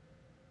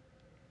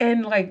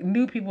 And like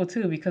new people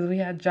too, because we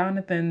had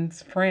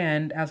Jonathan's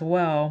friend as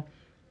well,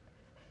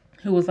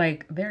 who was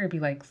like there to be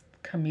like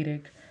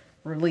comedic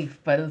relief,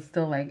 but it was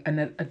still like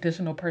an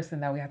additional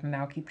person that we have to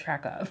now keep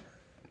track of.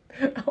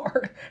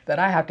 Or that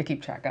I have to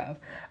keep track of.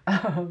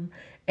 And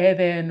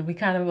then we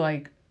kind of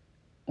like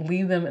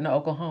leave them in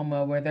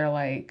Oklahoma where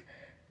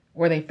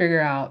they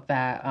figure out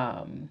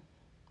that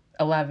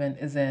 11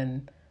 is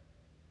in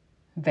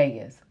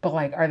Vegas. But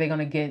like, are they going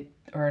to get,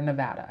 or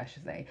Nevada, I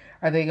should say,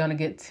 are they going to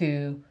get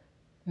to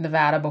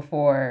Nevada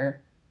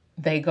before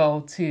they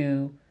go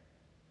to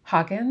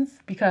Hawkins?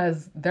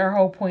 Because their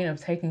whole point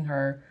of taking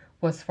her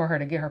was for her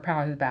to get her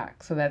powers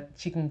back so that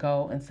she can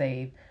go and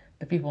save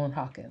the people in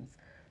Hawkins.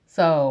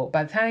 So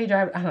by the time they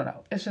drive, I don't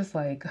know. It's just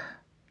like,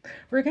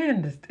 we're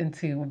getting just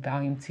into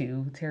volume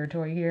 2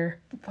 territory here.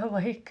 But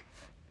like,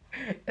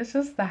 it's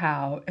just the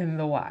how and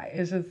the why.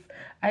 It's just,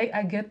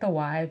 I get the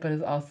why, but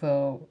it's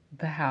also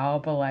the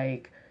how. But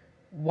like,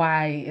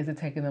 why is it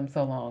taking them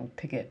so long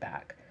to get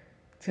back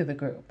to the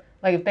group?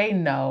 Like, if they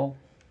know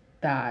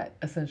that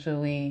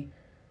essentially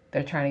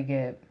they're trying to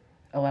get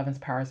 11's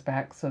powers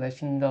back so that she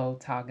can go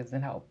to Hawkins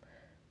and help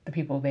the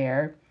people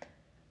there,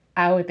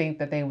 I would think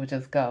that they would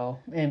just go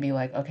and be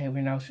like, okay,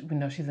 we know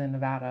she's in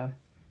Nevada.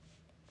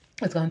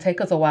 It's going to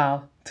take us a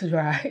while to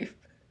drive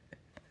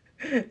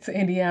to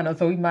Indiana,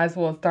 so we might as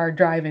well start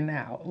driving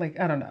now. Like,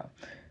 I don't know.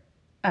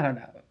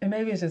 And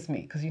maybe it's just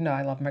me, because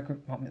I love my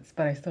group moments,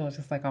 but I still was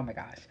just like, oh my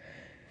gosh.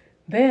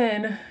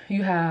 Then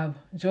you have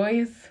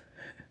Joyce,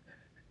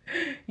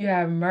 you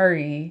have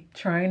Murray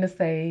trying to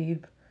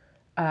save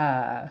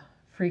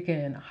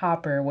freaking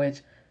Hopper, which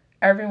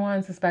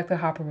everyone suspected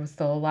Hopper was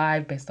still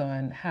alive based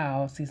on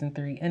how season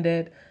 3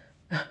 ended.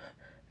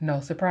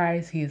 No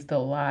surprise, he is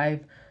still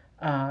alive.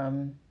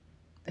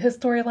 His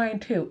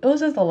storyline too. It was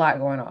just a lot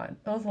going on.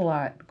 There was a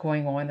lot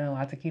going on and a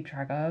lot to keep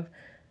track of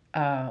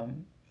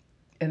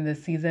in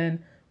this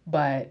season.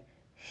 But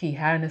he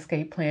had an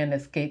escape plan. The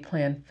escape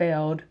plan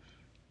failed.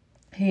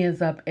 He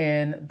ends up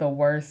in the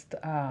worst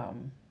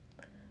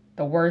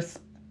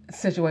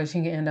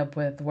situation you can end up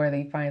with, where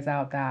they finds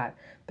out that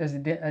there's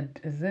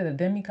is it a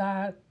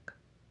demigod?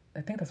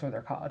 I think that's what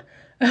they're called.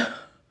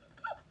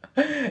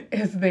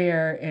 Is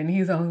there, and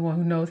he's the only one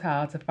who knows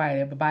how to fight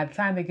it. But by the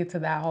time they get to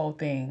that whole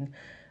thing,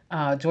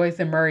 Joyce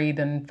and Murray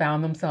then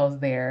found themselves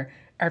there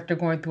after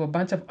going through a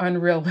bunch of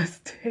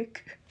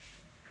unrealistic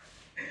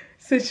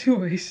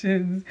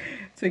situations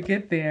to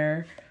get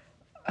there.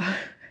 It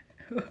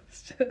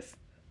was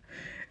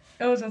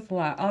just a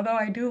lot. Although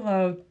I do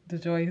love the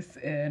Joyce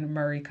and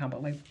Murray combo.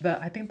 Like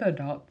I think the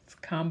adults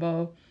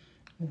combo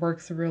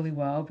works really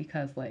well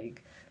because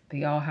like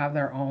they all have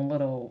their own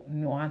little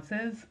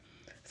nuances.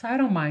 So I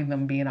don't mind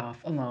them being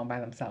off alone by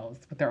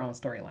themselves with their own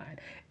storyline.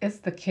 It's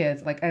the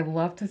kids. Like, I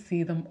love to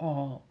see them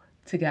all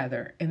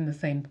together in the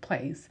same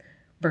place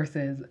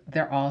versus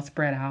they're all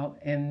spread out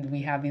and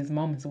we have these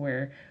moments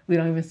where we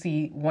don't even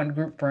see one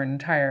group for an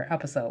entire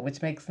episode,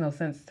 which makes no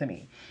sense to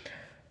me.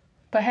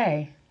 But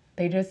hey,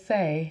 they just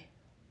say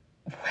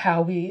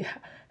how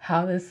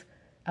this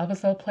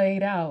episode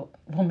played out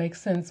will make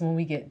sense when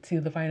we get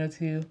to the final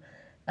 2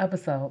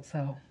 episodes.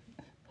 So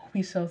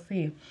we shall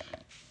see.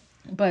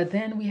 But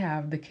then we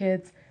have the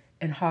kids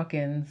in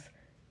Hawkins,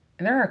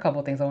 and there are a couple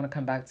of things I want to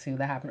come back to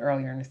that happened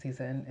earlier in the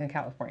season in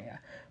California.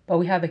 But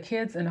we have the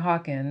kids in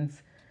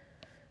Hawkins,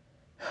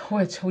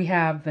 which we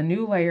have the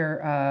new layer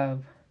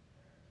of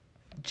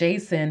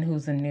Jason,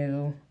 who's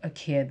a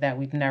kid that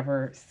we've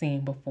never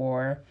seen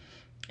before.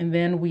 And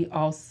then we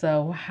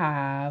also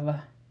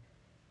have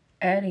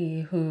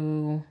Eddie,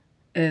 who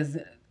is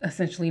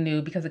essentially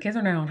new because the kids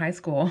are now in high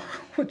school,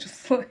 which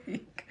is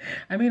like,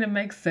 I mean, it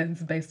makes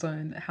sense based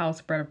on how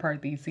spread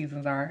apart these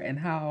seasons are and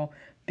how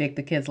big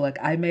the kids look.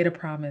 I made a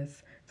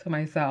promise to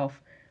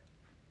myself.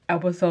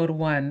 episode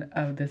 1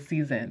 of the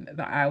season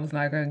that I was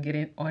not going to get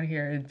in on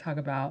here and talk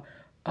about.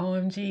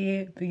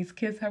 OMG, these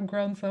kids have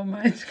grown so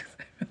much because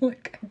I feel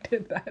like I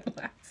did that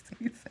last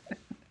season.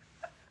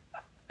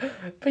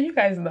 But you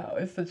guys know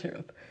it's the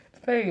truth.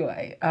 But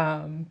anyway,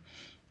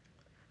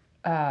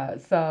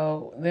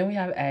 so then we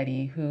have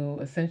Eddie, who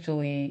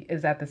essentially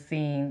is at the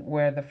scene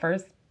where the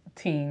first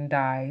teen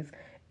dies,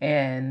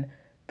 and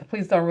the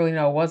police don't really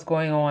know what's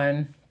going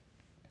on,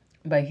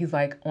 but he's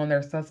like on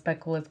their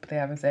suspect list, but they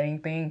haven't said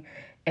anything.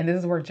 And this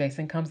is where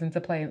Jason comes into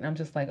play, and I'm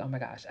just like, oh my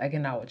gosh, I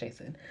cannot with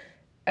Jason.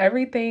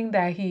 Everything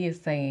that he is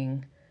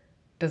saying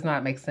does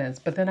not make sense.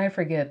 But then I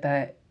forget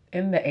that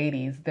in the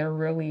 80s, they're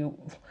really,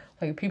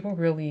 like, people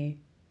really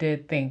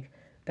did think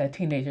that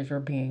teenagers were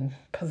being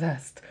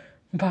possessed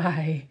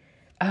by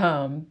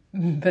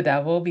the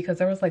devil, because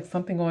there was like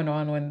something going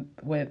on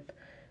with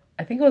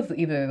I think it was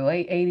either the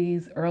late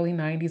 80s, early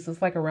 90s.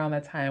 It's like around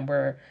that time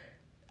where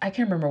I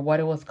can't remember what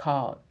it was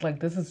called. Like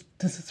this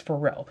is for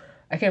real.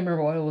 I can't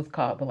remember what it was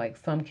called, but like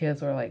some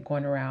kids were like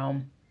going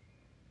around.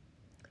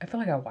 I feel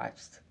like I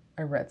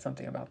read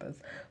something about this,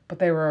 but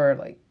they were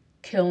like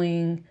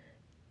killing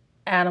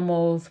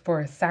animals for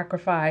a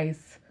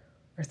sacrifice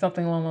or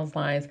something along those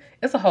lines.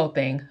 It's a whole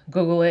thing.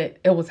 Google it.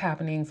 It was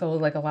happening. So it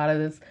was like a lot of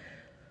this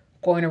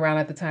going around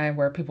at the time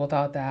where people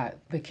thought that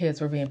the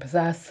kids were being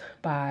possessed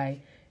by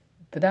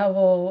the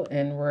devil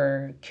and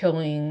were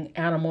killing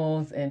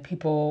animals and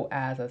people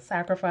as a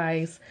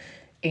sacrifice.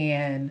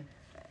 And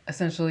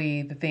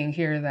essentially the thing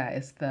here that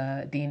is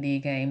the D&D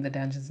game, the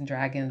Dungeons and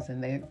Dragons,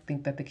 and they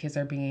think that the kids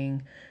are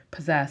being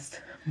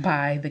possessed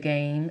by the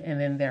game and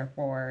then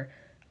therefore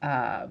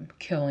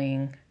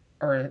killing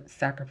or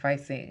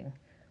sacrificing,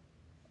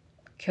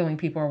 killing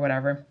people or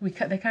whatever.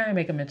 They kind of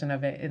make a mention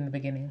of it in the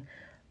beginning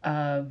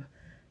of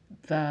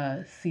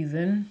the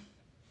season.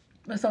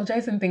 So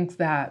Jason thinks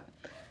that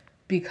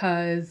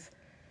because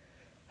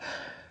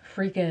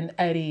freaking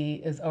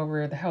Eddie is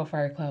over the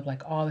Hellfire Club,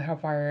 like all the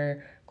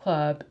Hellfire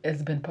Club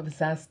has been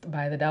possessed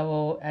by the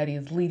devil. Eddie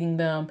is leading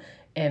them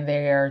and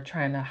they're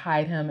trying to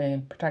hide him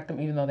and protect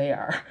him, even though they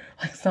are,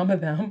 like some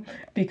of them,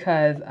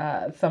 because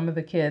some of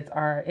the kids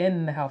are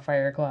in the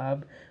Hellfire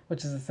Club,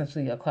 which is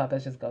essentially a club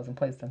that just goes and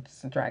plays Dungeons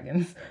and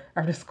Dragons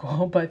after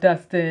school. But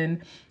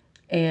Dustin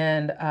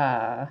and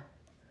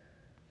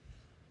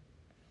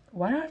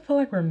why do I feel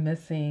like we're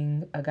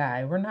missing a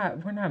guy? We're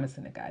not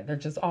missing a guy. They're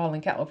just all in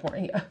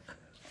California.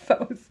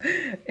 So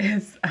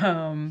it's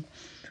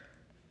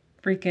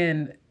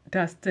freaking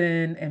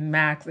Dustin and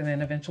Max and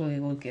then eventually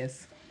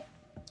Lucas.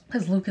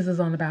 Because Lucas is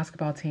on the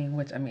basketball team,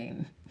 which I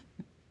mean,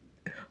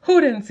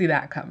 who didn't see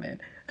that coming?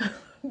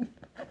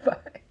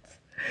 But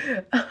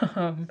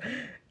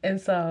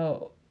and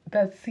so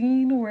that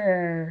scene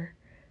where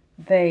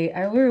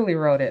I literally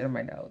wrote it in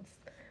my notes.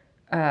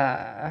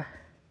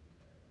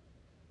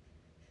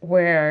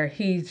 Where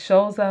he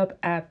shows up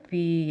at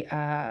the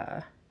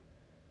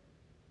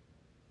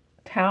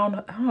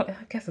town, I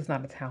guess it's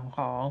not a town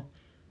hall,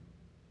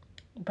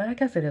 but I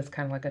guess it is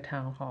kind of like a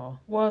town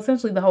hall. Well,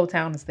 essentially the whole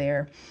town is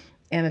there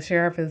and the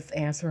sheriff is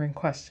answering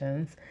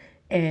questions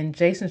and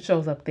Jason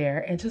shows up there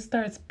and just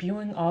starts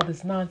spewing all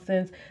this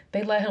nonsense.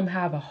 They let him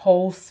have a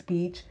whole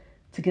speech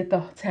to get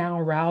the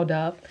town riled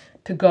up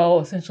to go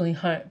essentially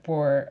hunt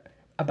for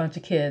a bunch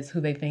of kids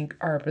who they think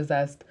are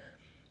possessed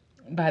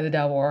by the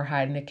devil or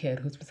hiding a kid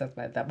who's possessed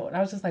by the devil. And I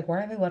was just like,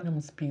 why are they letting him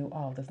spew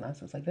all this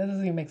nonsense? Like, that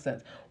doesn't even make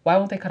sense. Why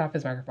won't they cut off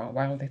his microphone?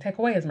 Why won't they take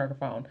away his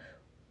microphone?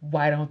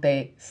 Why don't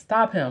they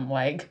stop him?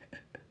 Like,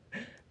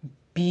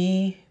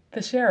 be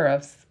the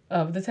sheriffs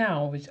of the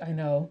town, which I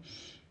know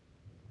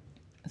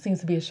seems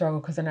to be a struggle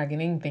because they're not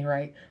getting anything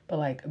right. But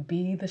like,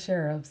 be the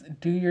sheriffs,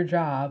 do your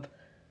job,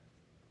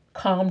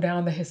 calm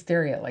down the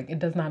hysteria. Like, it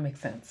does not make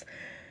sense.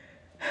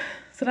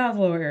 So that was a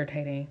little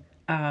irritating.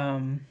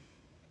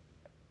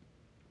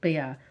 But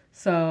yeah,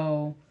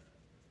 so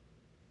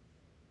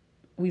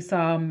we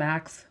saw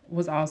Max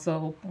was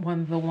also one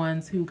of the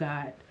ones who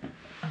got,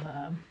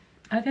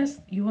 I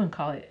guess you wouldn't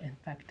call it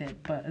infected,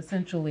 but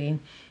essentially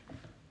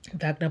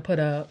Vecna put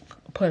a,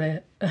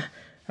 I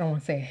don't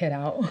want to say a hit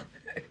out.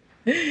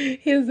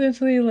 He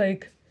essentially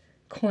like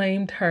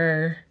claimed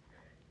her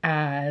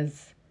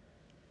as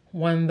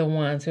one of the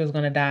ones who was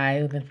going to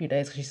die within a few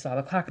days because she saw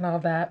the clock and all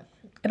of that.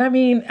 And I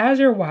mean, as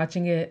you're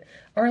watching it,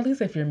 or at least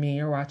if you're me,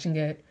 you're watching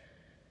it,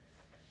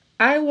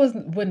 I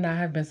would not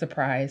have been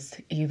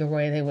surprised either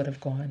way they would have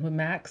gone with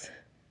Max.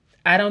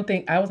 I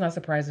was not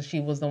surprised that she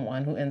was the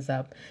one who ends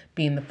up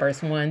being the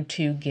first one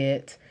to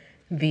get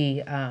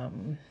the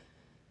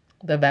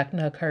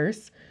Vecna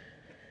curse.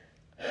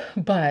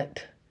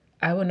 But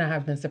I would not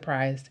have been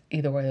surprised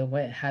either way they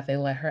went had they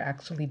let her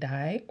actually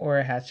die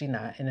or had she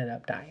not ended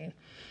up dying.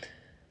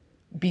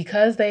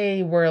 Because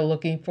they were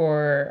looking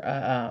for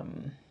a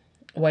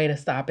way to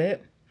stop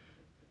it,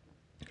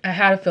 I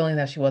had a feeling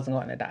that she wasn't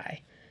going to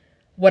die.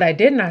 What I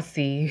did not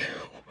see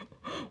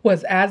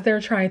was as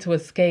they're trying to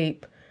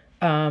escape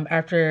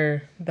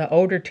after the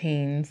older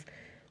teens,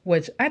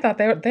 which I thought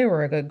they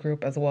were a good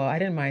group as well. I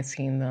didn't mind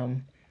seeing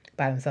them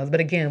by themselves. But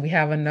again, we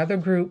have another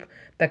group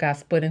that got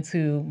split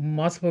into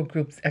multiple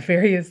groups at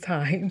various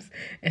times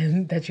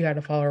and that you had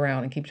to follow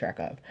around and keep track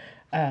of.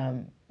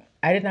 Um,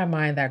 I did not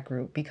mind that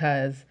group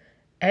because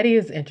Eddie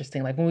is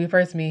interesting. Like when we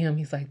first meet him,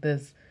 he's like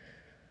this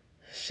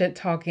shit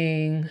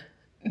talking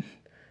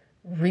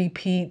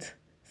repeat,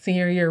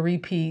 senior year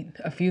repeat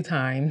a few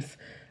times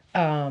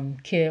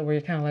kid where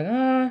you're kind of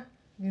like,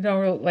 you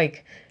don't really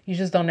like, you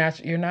just don't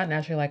naturally, you're not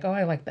naturally like, oh,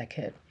 I like that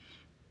kid.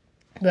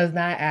 But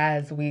not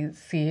as we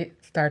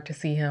start to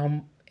see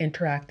him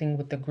interacting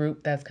with the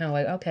group that's kind of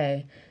like,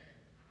 okay,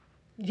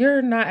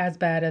 you're not as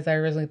bad as I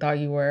originally thought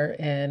you were,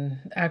 and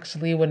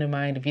actually wouldn't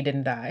mind if you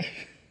didn't die.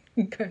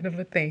 Kind of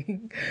a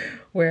thing.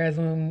 Whereas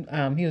when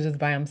he was just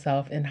by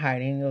himself in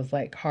hiding, it was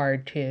like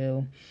hard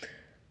to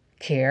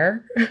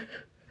care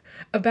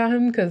about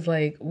him because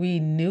like we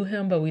knew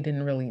him but we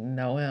didn't really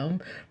know him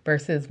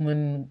versus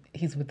when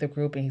he's with the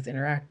group and he's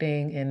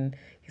interacting and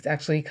he's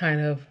actually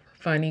kind of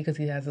funny because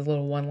he has his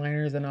little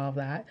one-liners and all of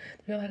that.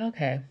 You're like,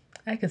 okay,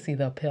 I can see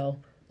the appeal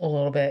a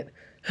little bit.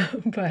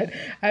 But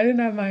I did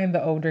not mind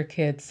the older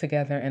kids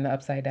together in the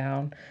Upside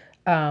Down.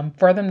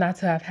 For them not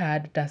to have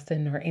had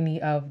Dustin or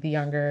any of the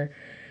younger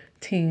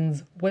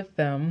teens with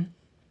them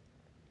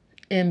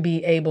and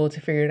be able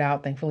to figure it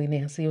out. Thankfully,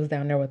 Nancy was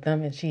down there with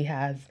them,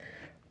 and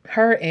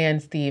her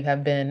and Steve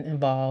have been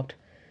involved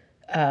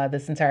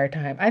this entire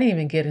time. I didn't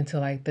even get into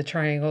like the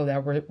triangle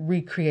that we're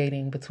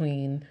recreating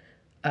between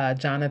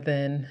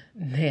Jonathan,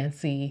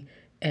 Nancy,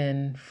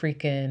 and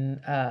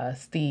freaking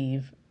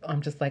Steve.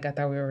 I'm just like, I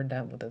thought we were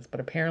done with this, but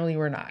apparently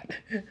we're not.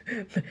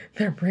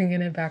 They're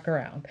bringing it back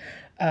around.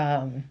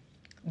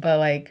 But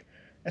like,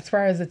 as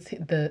far as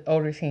the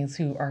older teens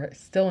who are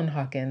still in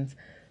Hawkins,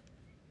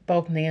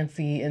 both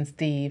Nancy and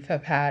Steve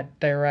have had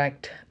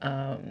direct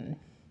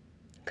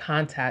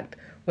contact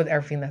with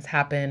everything that's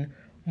happened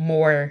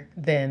more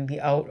than the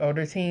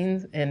older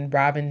teens, and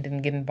Robin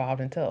didn't get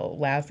involved until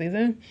last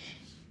season.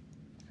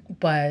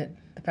 But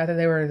the fact that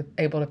they were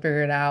able to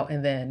figure it out,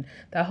 and then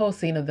that whole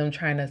scene of them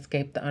trying to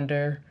escape why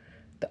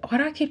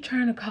do I keep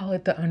trying to call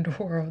it the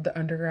underworld, the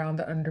underground,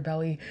 the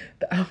underbelly,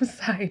 the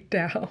upside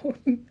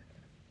down?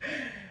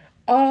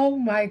 Oh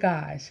my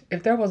gosh.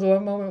 If there was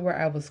one moment where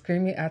I was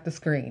screaming at the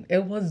screen,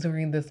 it was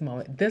during this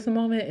moment. This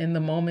moment in the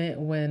moment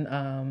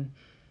when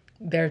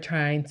they're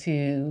trying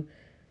to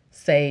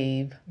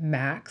save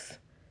Max,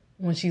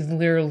 when she's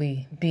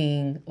literally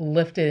being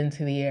lifted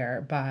into the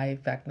air by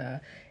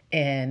Vecna.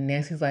 And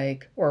Nancy's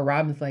like, or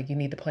Robin's like, you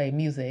need to play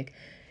music.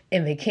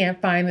 And they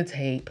can't find the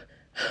tape,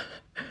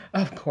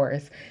 of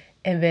course.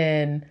 And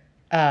then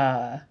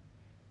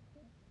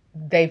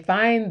they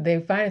find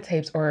the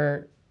tapes,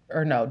 or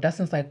no,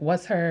 Dustin's like,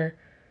 what's her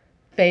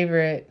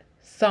favorite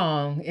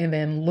song? And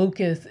then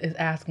Lucas is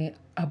asking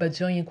a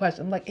bajillion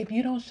questions. I'm like, if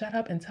you don't shut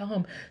up and tell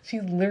him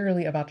she's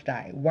literally about to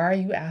die, why are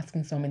you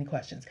asking so many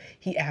questions?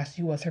 He asked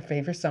you what's her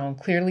favorite song.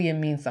 Clearly it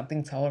means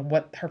something. Tell her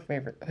what her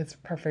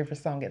favorite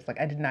song is. Like,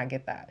 I did not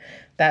get that.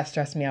 That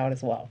stressed me out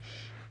as well.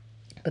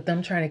 But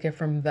them trying to get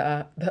from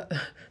the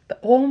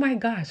oh my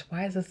gosh,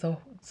 why is it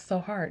so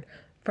hard?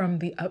 From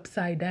the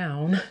upside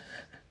down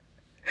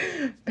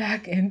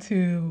back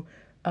into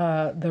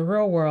the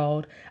real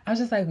world. I was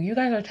just like, you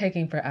guys are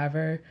taking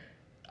forever.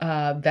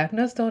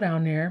 Vecna's still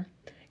down there.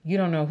 You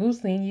don't know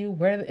who's seen you,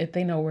 if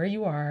they know where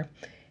you are.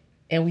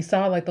 And we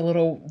saw like the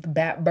little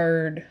bat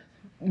bird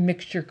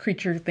mixture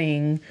creature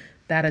thing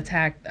that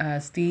attacked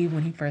Steve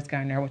when he first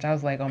got in there, which I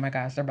was like, oh my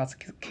gosh, they're about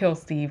to kill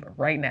Steve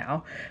right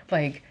now.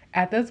 Like,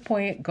 at this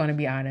point, gonna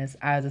be honest,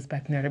 I was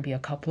expecting there to be a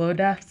couple of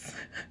deaths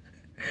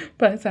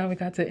by the time we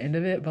got to the end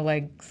of it. But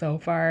like, so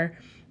far,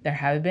 there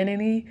haven't been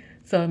any.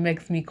 So it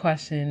makes me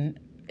question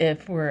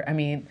I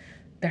mean,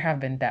 there have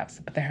been deaths,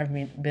 but there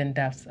haven't been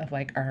deaths of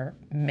like our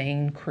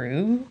main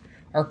crew,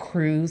 or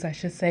crews, I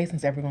should say,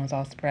 since everyone's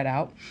all spread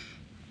out.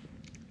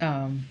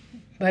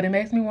 But it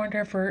makes me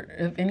wonder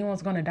if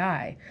anyone's going to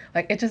die.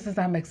 Like, it just does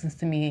not make sense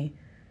to me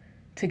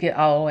to get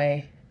all the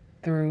way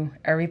through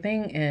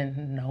everything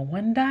and no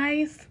one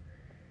dies.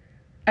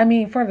 I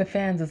mean, for the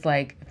fans, it's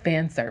like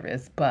fan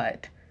service,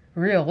 but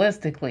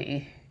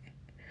realistically,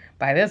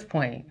 by this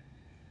point,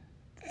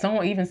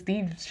 even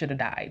Steve should have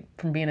died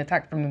from being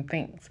attacked from them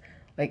things.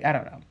 Like, I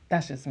don't know.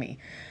 That's just me.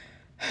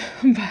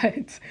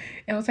 But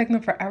it was taking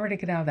them forever to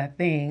get out of that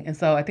thing. And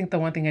so I think the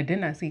one thing I did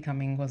not see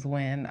coming was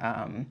when,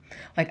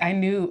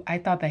 I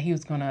thought that he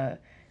was gonna,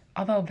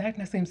 although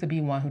Vecna seems to be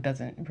one who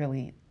doesn't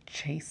really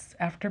chase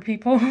after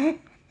people.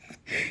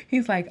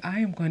 He's like, I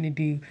am going to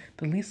do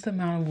the least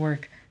amount of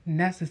work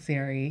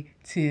necessary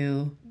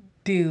to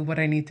do what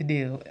I need to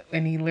do.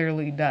 And he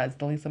literally does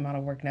the least amount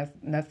of work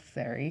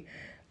necessary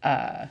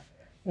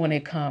when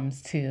it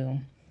comes to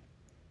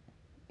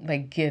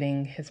like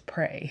getting his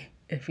prey,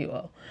 if you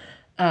will.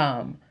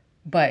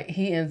 But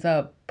he ends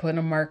up putting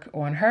a mark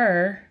on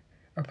her,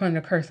 or putting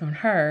a curse on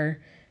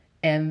her,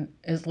 and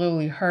it's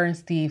literally her and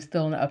Steve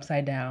still in the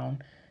upside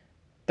down.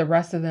 The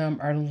rest of them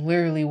are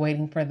literally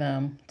waiting for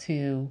them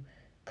to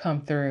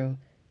come through,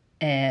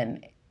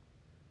 and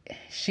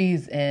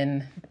she's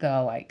in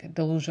the like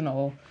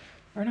delusional,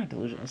 or not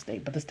delusional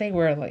state, but the state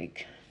where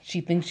like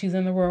she thinks she's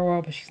in the real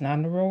world, but she's not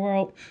in the real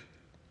world.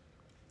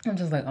 I'm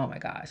just like, oh my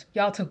gosh,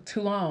 y'all took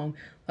too long.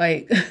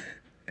 Like,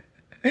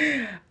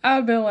 I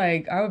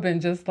would have been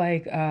just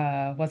like,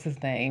 what's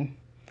his name?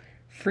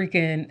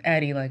 Freaking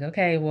Eddie. Like,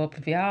 okay, well,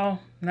 if y'all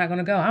not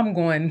gonna go, I'm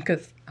going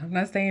because I'm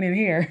not staying in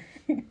here.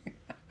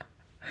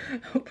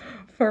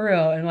 For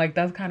real. And like,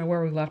 that's kind of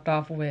where we left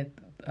off with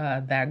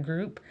that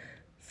group.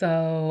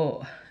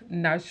 So,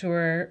 not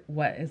sure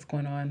what is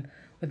going on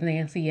with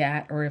Nancy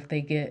yet, or if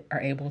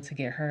are able to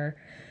get her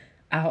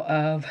out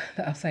of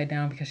the upside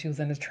down because she was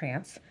in a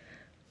trance.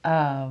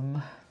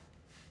 Um,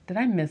 did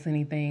I miss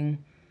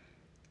anything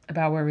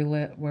about where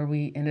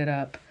we ended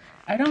up?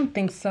 I don't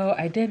think so.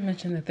 I did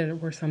mention that there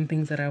were some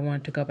things that I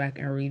wanted to go back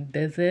and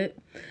revisit,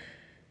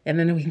 and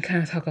then we can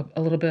kind of talk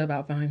a little bit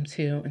about volume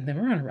 2, and then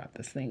we're gonna wrap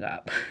this thing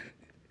up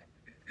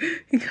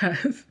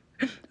because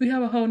we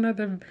have a whole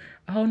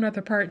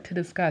nother part to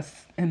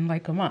discuss in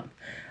like a month.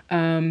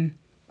 Um,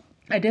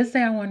 I did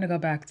say I wanted to go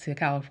back to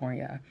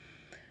California.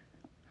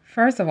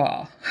 First of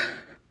all,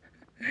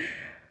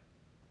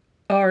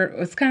 or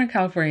it's kind of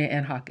California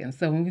and Hawkins.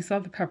 So when we saw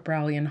the pep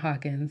rally in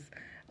Hawkins,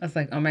 I was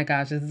like, oh my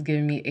gosh, this is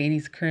giving me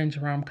 80s cringe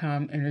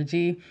rom-com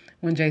energy.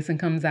 When Jason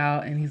comes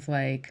out and he's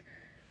like,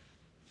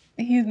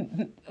 I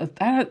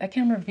can't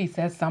remember if he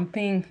says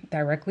something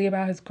directly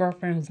about his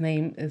girlfriend whose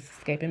name is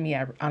escaping me.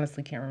 I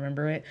honestly can't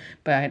remember it,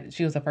 but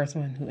she was the first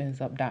one who ends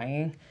up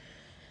dying.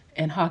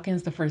 And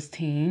Hawkins, the first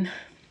teen.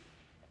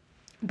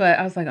 But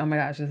I was like, oh my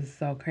gosh, this is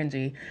so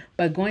cringy.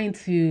 But going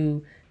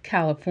to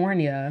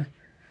California,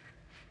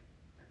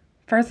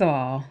 first of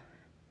all,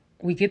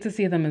 we get to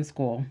see them in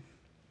school.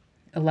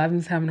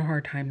 11's having a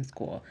hard time in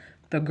school.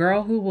 The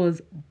girl who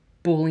was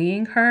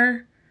bullying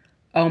her,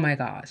 oh my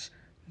gosh.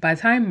 By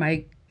the time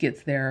Mike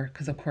gets there,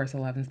 because of course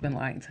 11's been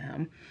lying to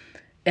him,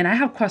 and I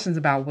have questions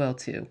about Will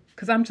too,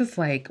 because I'm just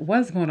like,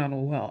 what's going on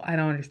with Will? I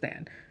don't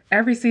understand.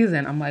 Every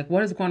season, I'm like,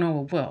 what is going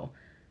on with Will?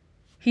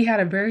 He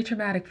had a very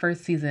traumatic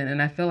first season, and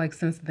I feel like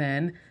since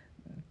then,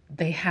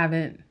 they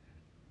haven't,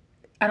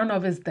 I don't know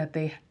if it's that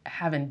they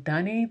haven't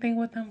done anything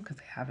with him, because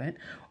they haven't,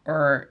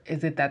 or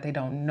is it that they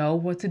don't know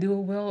what to do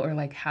with Will, or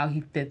like how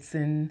he fits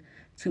in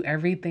to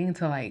everything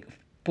to like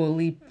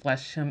fully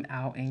flesh him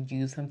out and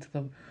use him to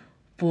the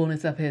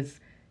fullness of his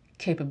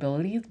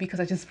capabilities,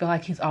 because I just feel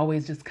like he's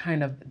always just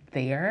kind of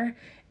there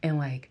and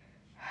like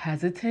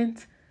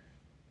hesitant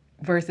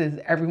versus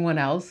everyone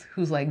else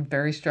who's like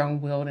very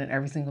strong-willed in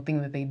every single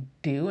thing that they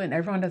do, and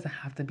everyone doesn't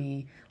have to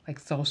be like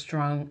so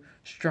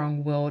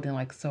strong-willed and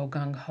like so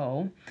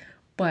gung-ho.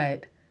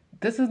 But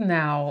this is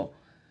now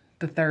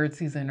the third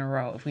season in a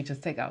row, if we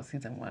just take out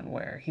season 1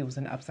 where he was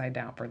in upside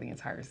down for the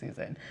entire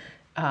season.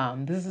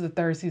 This is the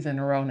third season in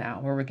a row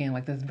now where we're getting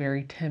like this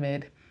very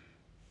timid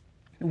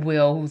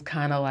Will who's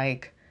kind of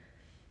like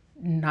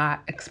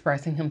not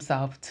expressing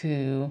himself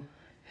to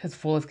his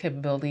fullest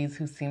capabilities,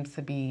 who seems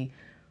to be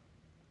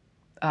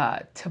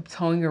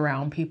tiptoeing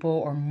around people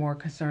or more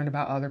concerned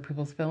about other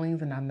people's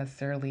feelings and not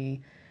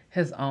necessarily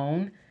his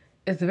own.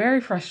 It's very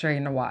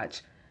frustrating to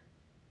watch.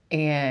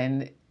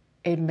 And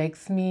it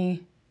makes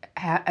me,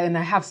 and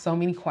I have so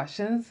many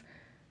questions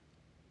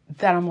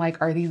that I'm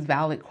like, are these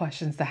valid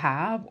questions to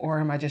have? Or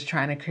am I just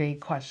trying to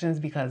create questions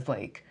because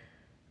like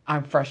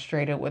I'm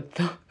frustrated with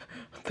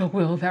the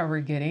Will that we're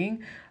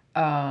getting?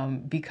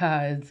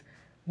 Because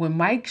when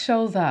Mike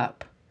shows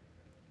up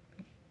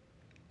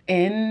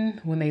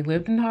when they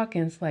lived in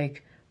Hawkins,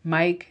 like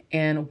Mike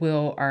and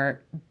Will are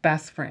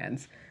best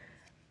friends.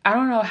 I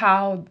don't know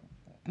how,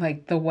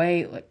 like the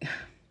way, like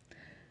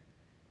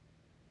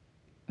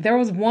there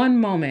was one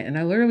moment, and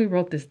I literally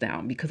wrote this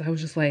down because I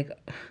was just like,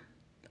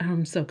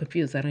 I'm so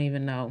confused. I don't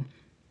even know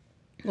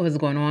what is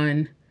going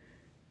on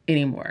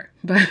anymore.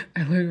 But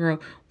I literally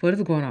wrote, what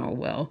is going on with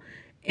Will?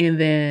 And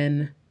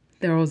then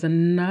there was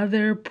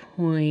another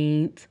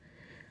point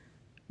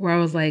where I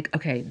was like,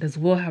 okay, does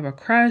Will have a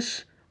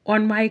crush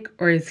on Mike,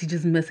 or is he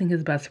just missing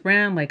his best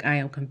friend? Like, I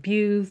am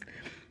confused.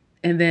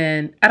 And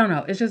then, I don't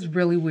know, it's just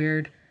really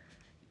weird.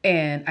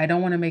 And I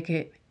don't want to make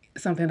it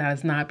something that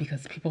is not,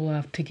 because people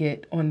love to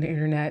get on the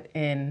internet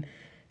and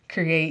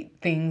create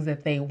things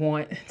that they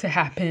want to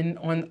happen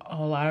on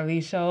a lot of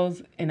these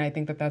shows. And I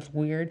think that that's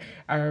weird.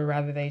 I would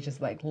rather they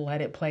just like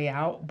let it play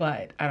out.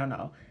 But I don't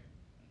know.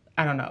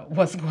 I don't know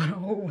what's going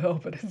on with Will,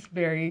 but it's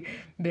very,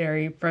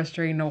 very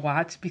frustrating to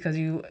watch because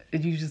you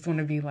just want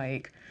to be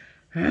like,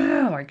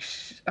 like,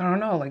 I don't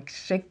know, like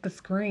shake the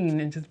screen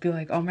and just be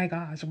like, oh my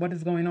gosh, what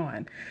is going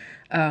on?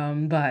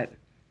 But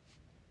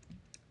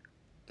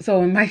so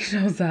when Mike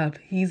shows up,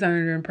 he's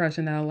under the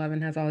impression that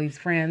 11 has all these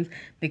friends.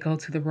 They go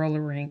to the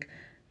roller rink.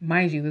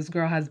 Mind you, this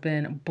girl has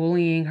been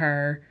bullying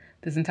her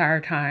this entire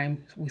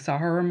time. We saw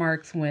her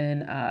remarks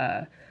when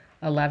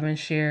 11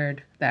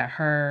 shared that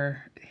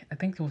I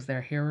think it was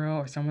their hero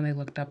or someone they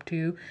looked up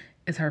to,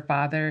 is her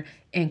father.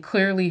 And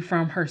clearly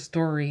from her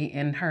story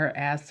and her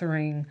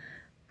answering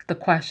the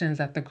questions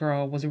that the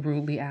girl was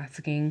rudely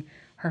asking,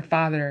 her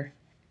father,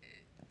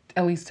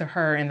 at least to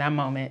her in that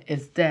moment,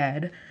 is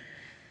dead.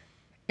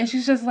 And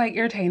she's just like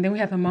irritating. Then we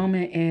have a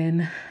moment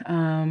in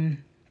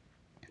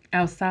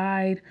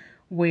outside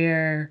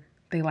where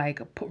they like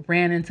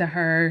ran into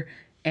her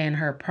and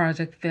her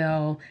project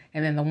fell,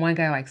 and then the one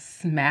guy like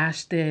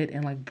smashed it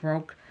and like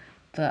broke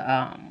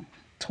the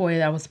toy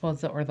that was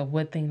supposed to, or the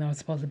wood thing that was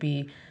supposed to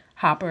be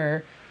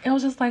Hopper. It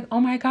was just like,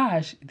 oh my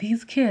gosh,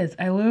 these kids.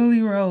 I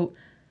literally wrote,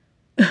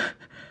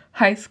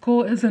 high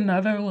school is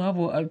another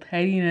level of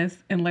pettiness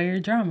and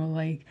layered drama.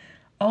 Like,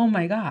 oh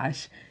my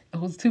gosh, it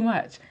was too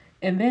much.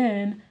 And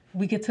then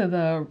we get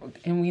to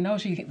and we know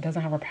she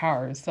doesn't have her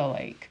powers. So,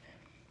 like,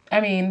 I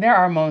mean, there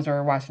are moments where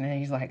we're watching it and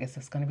he's like, is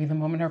this going to be the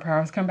moment her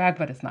powers come back?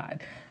 But it's not.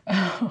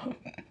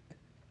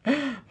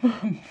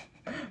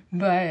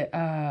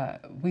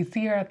 But we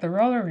see her at the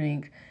roller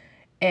rink,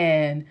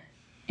 and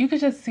you could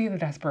just see the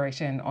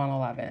desperation on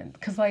 11.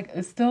 Because, like,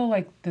 it's still,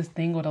 like, this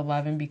thing with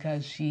 11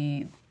 because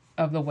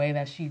of the way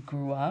that she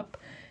grew up.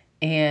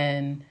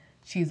 And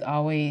she's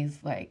always,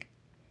 like,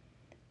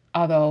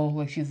 although,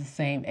 like, she's the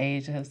same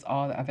age as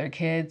all the other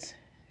kids,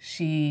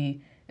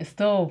 she is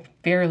still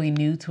fairly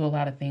new to a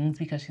lot of things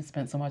because she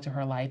spent so much of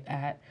her life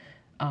at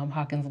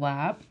Hawkins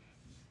Lab.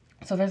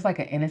 So there's like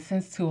an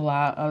innocence to a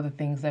lot of the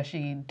things that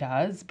she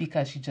does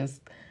because she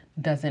just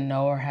doesn't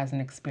know or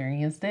hasn't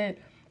experienced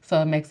it. So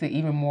it makes it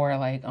even more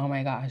like, oh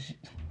my gosh,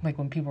 like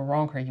when people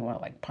wrong her, you want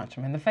to like punch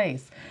them in the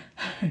face.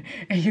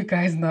 And you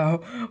guys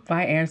know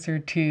my answer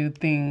to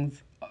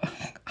things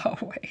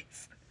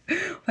always.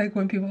 Like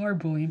when people are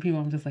bullying people,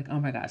 I'm just like,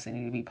 oh my gosh, they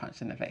need to be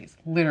punched in the face,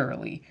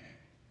 literally.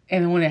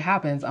 And then when it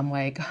happens, I'm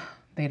like,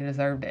 they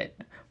deserved it.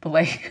 But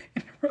like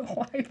in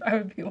real life, I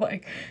would be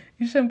like,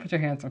 you shouldn't put your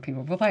hands on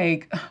people. But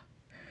like,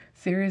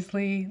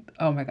 seriously,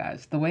 oh my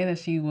gosh, the way that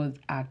she was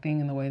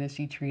acting and the way that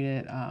she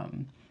treated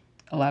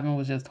 11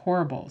 was just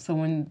horrible. So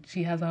when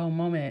she has a whole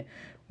moment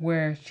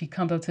where she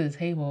comes up to the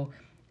table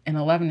and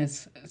 11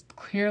 is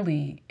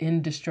clearly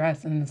in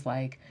distress and is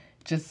like,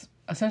 just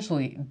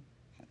essentially,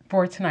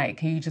 for tonight,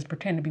 can you just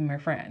pretend to be my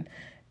friend?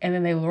 And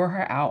then they lure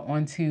her out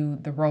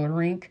onto the roller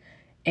rink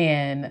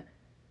and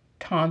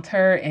taunt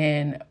her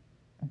and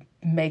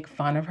make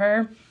fun of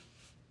her.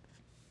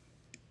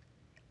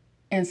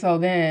 And so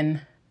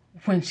then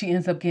when she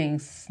ends up getting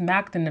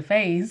smacked in the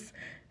face,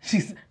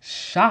 she's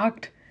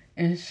shocked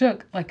and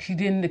shook, like she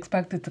didn't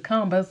expect it to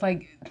come. But it's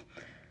like,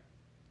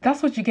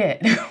 that's what you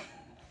get.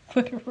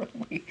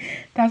 Literally,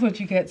 that's what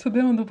you get. So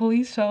then when the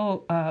police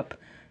show up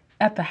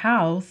at the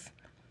house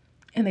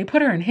and they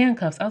put her in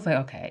handcuffs, I was like,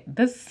 okay,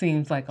 this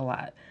seems like a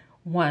lot.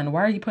 One,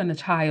 why are you putting a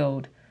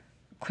child,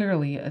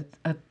 clearly a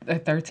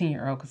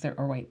 13-year-old,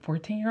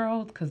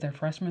 14-year-old, because they're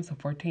freshmen, so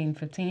 14,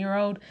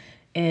 15-year-old,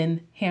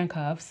 in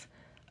handcuffs,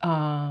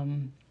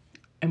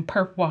 and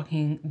perp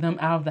walking them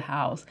out of the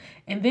house.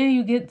 And then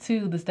you get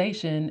to the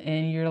station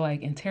and you're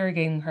like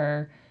interrogating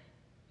her.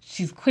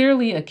 She's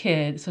clearly a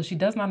kid, so she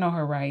does not know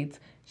her rights.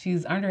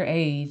 She's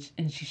underage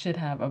and she should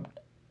have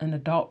an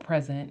adult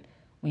present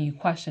when you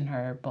question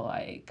her, but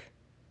like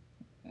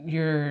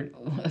you're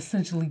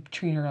essentially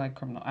treating her like a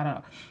criminal. I don't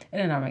know. It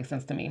did not make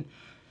sense to me.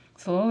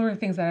 So those are the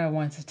things that I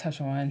wanted to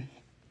touch on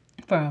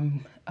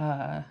from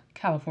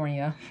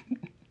California.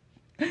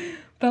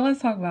 But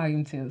let's talk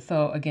volume 2.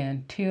 So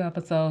again, 2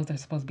 episodes. They're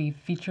supposed to be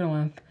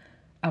feature-length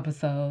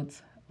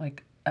episodes,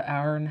 like an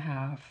hour and a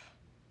half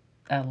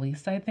at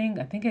least, I think.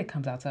 I think it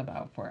comes out to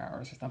about 4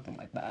 hours or something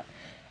like that.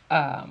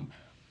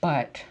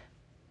 But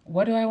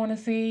what do I want to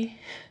see?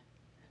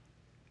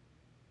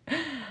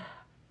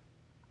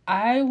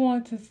 I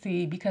want to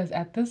see, because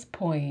at this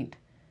point,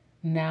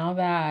 now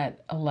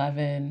that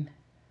 11,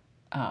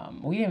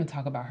 we didn't even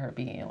talk about her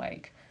being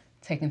like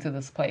taken to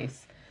this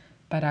place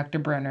by Dr.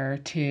 Brenner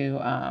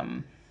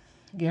to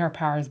get her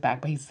powers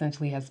back, but he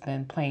essentially has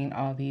been playing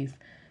all these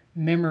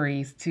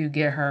memories to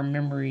get her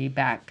memory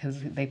back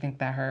because they think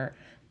that her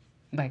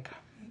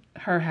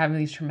having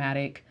these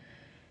traumatic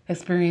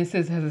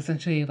experiences has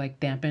essentially like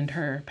dampened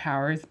her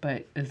powers,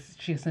 but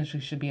she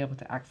essentially should be able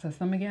to access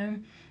them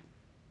again.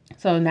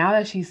 So now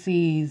that she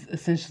sees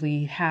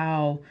essentially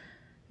how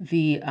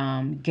the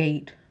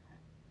gate,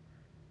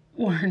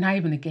 or not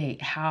even the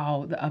gate,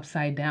 how the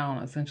Upside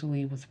Down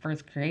essentially was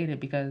first created,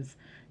 because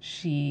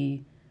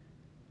she,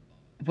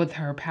 with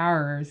her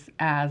powers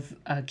as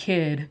a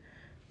kid,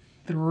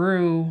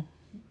 through,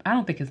 I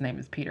don't think his name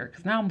is Peter,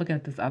 because now I'm looking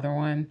at this other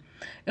one.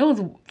 It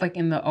was like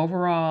in the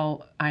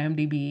overall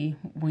IMDb,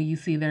 when you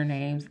see their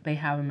names, they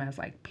have them as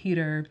like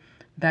Peter,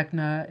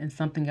 Vecna, and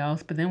something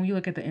else. But then when you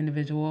look at the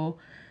individual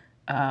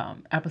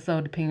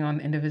episode, depending on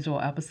the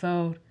individual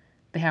episode,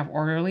 they have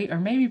orderly, or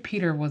maybe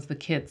Peter was the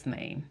kid's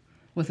name,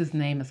 was his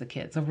name as a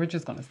kid. So we're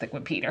just going to stick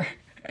with Peter.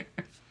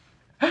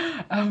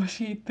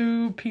 She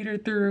threw Peter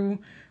through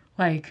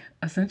like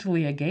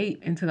essentially a gate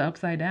into the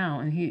Upside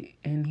Down,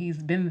 and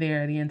he's been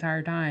there the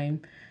entire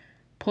time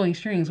pulling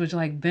strings, which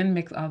like then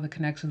makes all the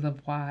connections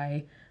of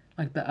why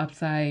like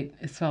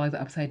it felt like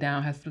the Upside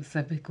Down has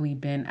specifically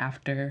been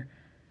after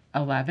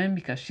 11,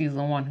 because she's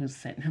the one who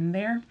sent him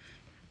there,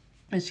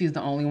 and she's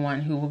the only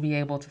one who will be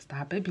able to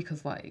stop it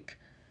because like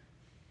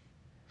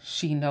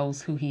she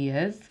knows who he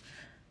is.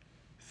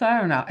 So I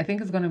don't know. I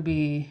think it's going to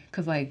be,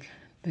 because like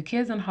the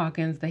kids in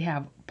Hawkins, they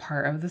have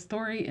part of the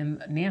story,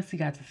 and Nancy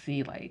got to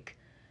see like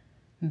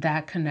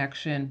that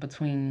connection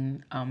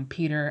between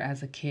Peter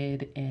as a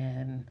kid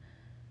and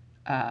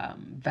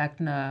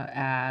Vecna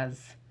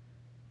as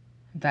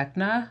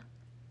Vecna,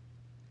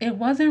 it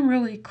wasn't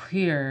really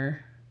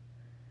clear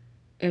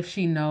if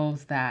she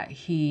knows that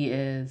he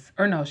is,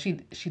 or no, she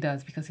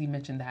does, because he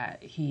mentioned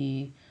that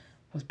he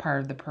was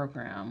part of the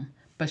program,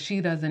 but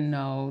she doesn't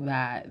know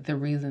that the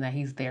reason that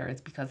he's there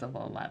is because of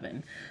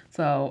 11.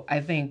 So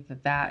I think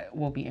that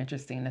will be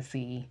interesting to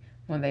see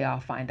when they all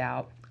find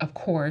out. Of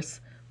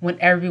course, when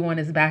everyone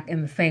is back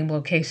in the same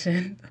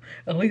location,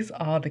 at least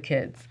all the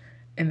kids,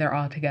 and they're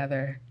all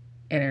together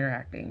and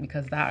interacting,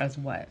 because that is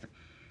what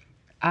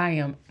I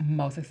am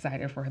most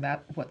excited for.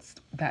 That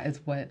is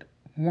what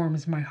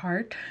warms my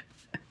heart.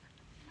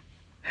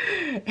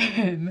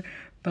 And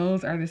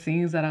those are the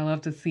scenes that I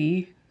love to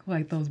see,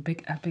 like those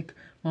big epic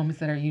moments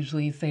that are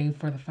usually saved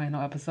for the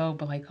final episode.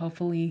 But like,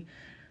 hopefully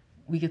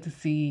we get to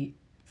see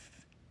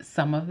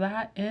some of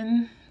that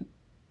in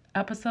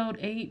episode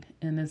 8,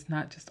 and it's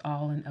not just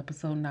all in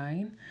episode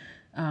 9.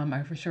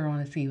 I for sure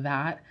want to see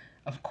that.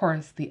 Of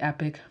course, the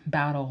epic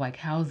battle, like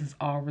how is this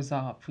all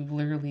resolved? We've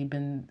literally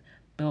been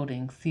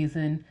building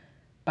season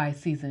by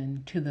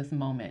season to this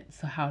moment.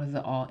 So how does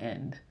it all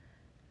end?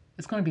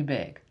 It's going to be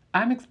big.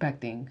 I'm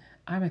expecting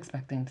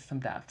some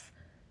deaths.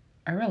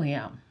 I really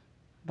am.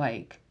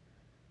 Like,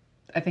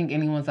 I think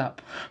anyone's up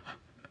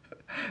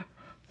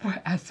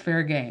as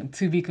fair game,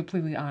 to be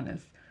completely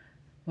honest.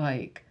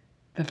 Like,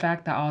 the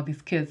fact that all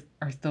these kids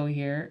are still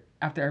here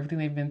after everything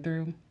they've been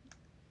through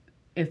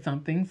is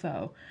something.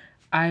 So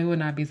I would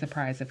not be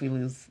surprised if we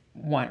lose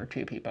 1 or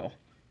 2 people,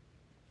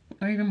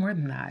 or even more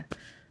than that.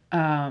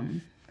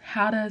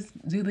 How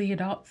do the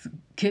adults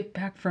get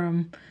back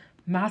from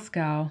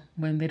Moscow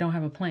when they don't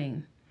have a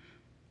plane?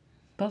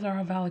 Those are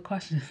all valid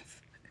questions.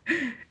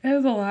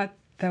 There's a lot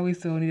that we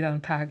still need to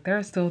unpack. There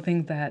are still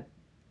things that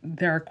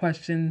there are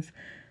questions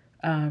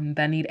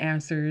that need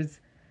answers.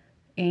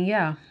 And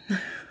yeah,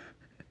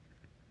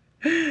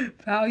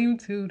 Volume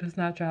 2 does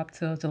not drop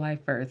till July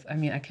 1st. I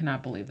mean, I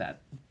cannot believe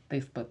that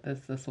they split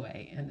this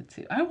way into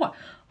 2. I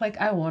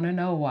want to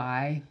know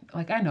why.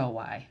 Like, I know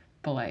why,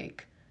 but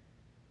like,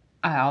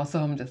 I also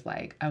am just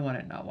like, I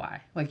want to know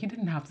why. Like, you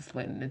didn't have to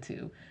split into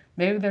 2.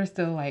 Maybe they're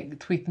still like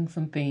tweaking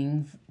some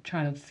things,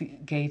 trying to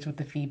gauge what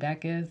the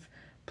feedback is.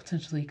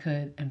 Potentially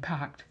could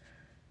impact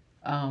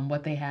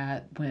what they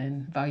had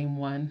when Volume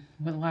 1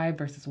 went live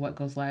versus what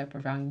goes live for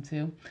Volume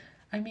 2.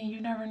 I mean,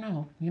 you never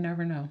know. You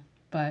never know.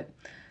 But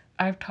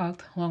I've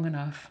talked long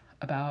enough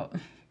about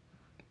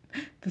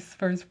this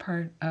first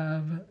part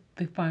of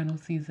the final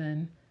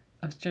season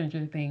of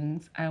Stranger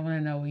Things. I want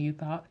to know what you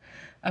thought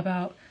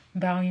about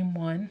Volume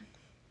 1.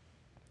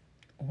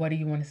 What do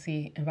you want to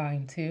see in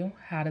Volume 2?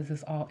 How does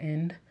this all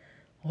end?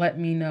 Let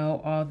me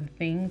know all the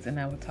things, and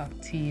I will talk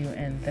to you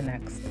in the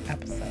next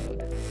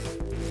episode.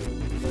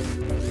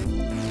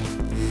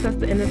 That's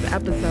the end of the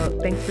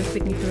episode. Thanks for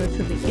sticking through it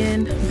to the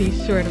end. Be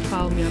sure to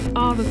follow me on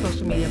all the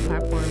social media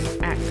platforms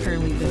at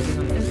Currently Binging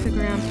on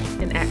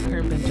Instagram and at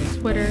Current Binge on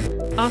Twitter.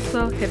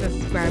 Also, hit the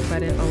subscribe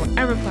button on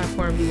whatever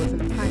platform you listen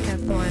to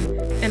podcasts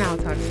on, and I'll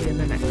talk to you in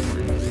the next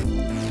one.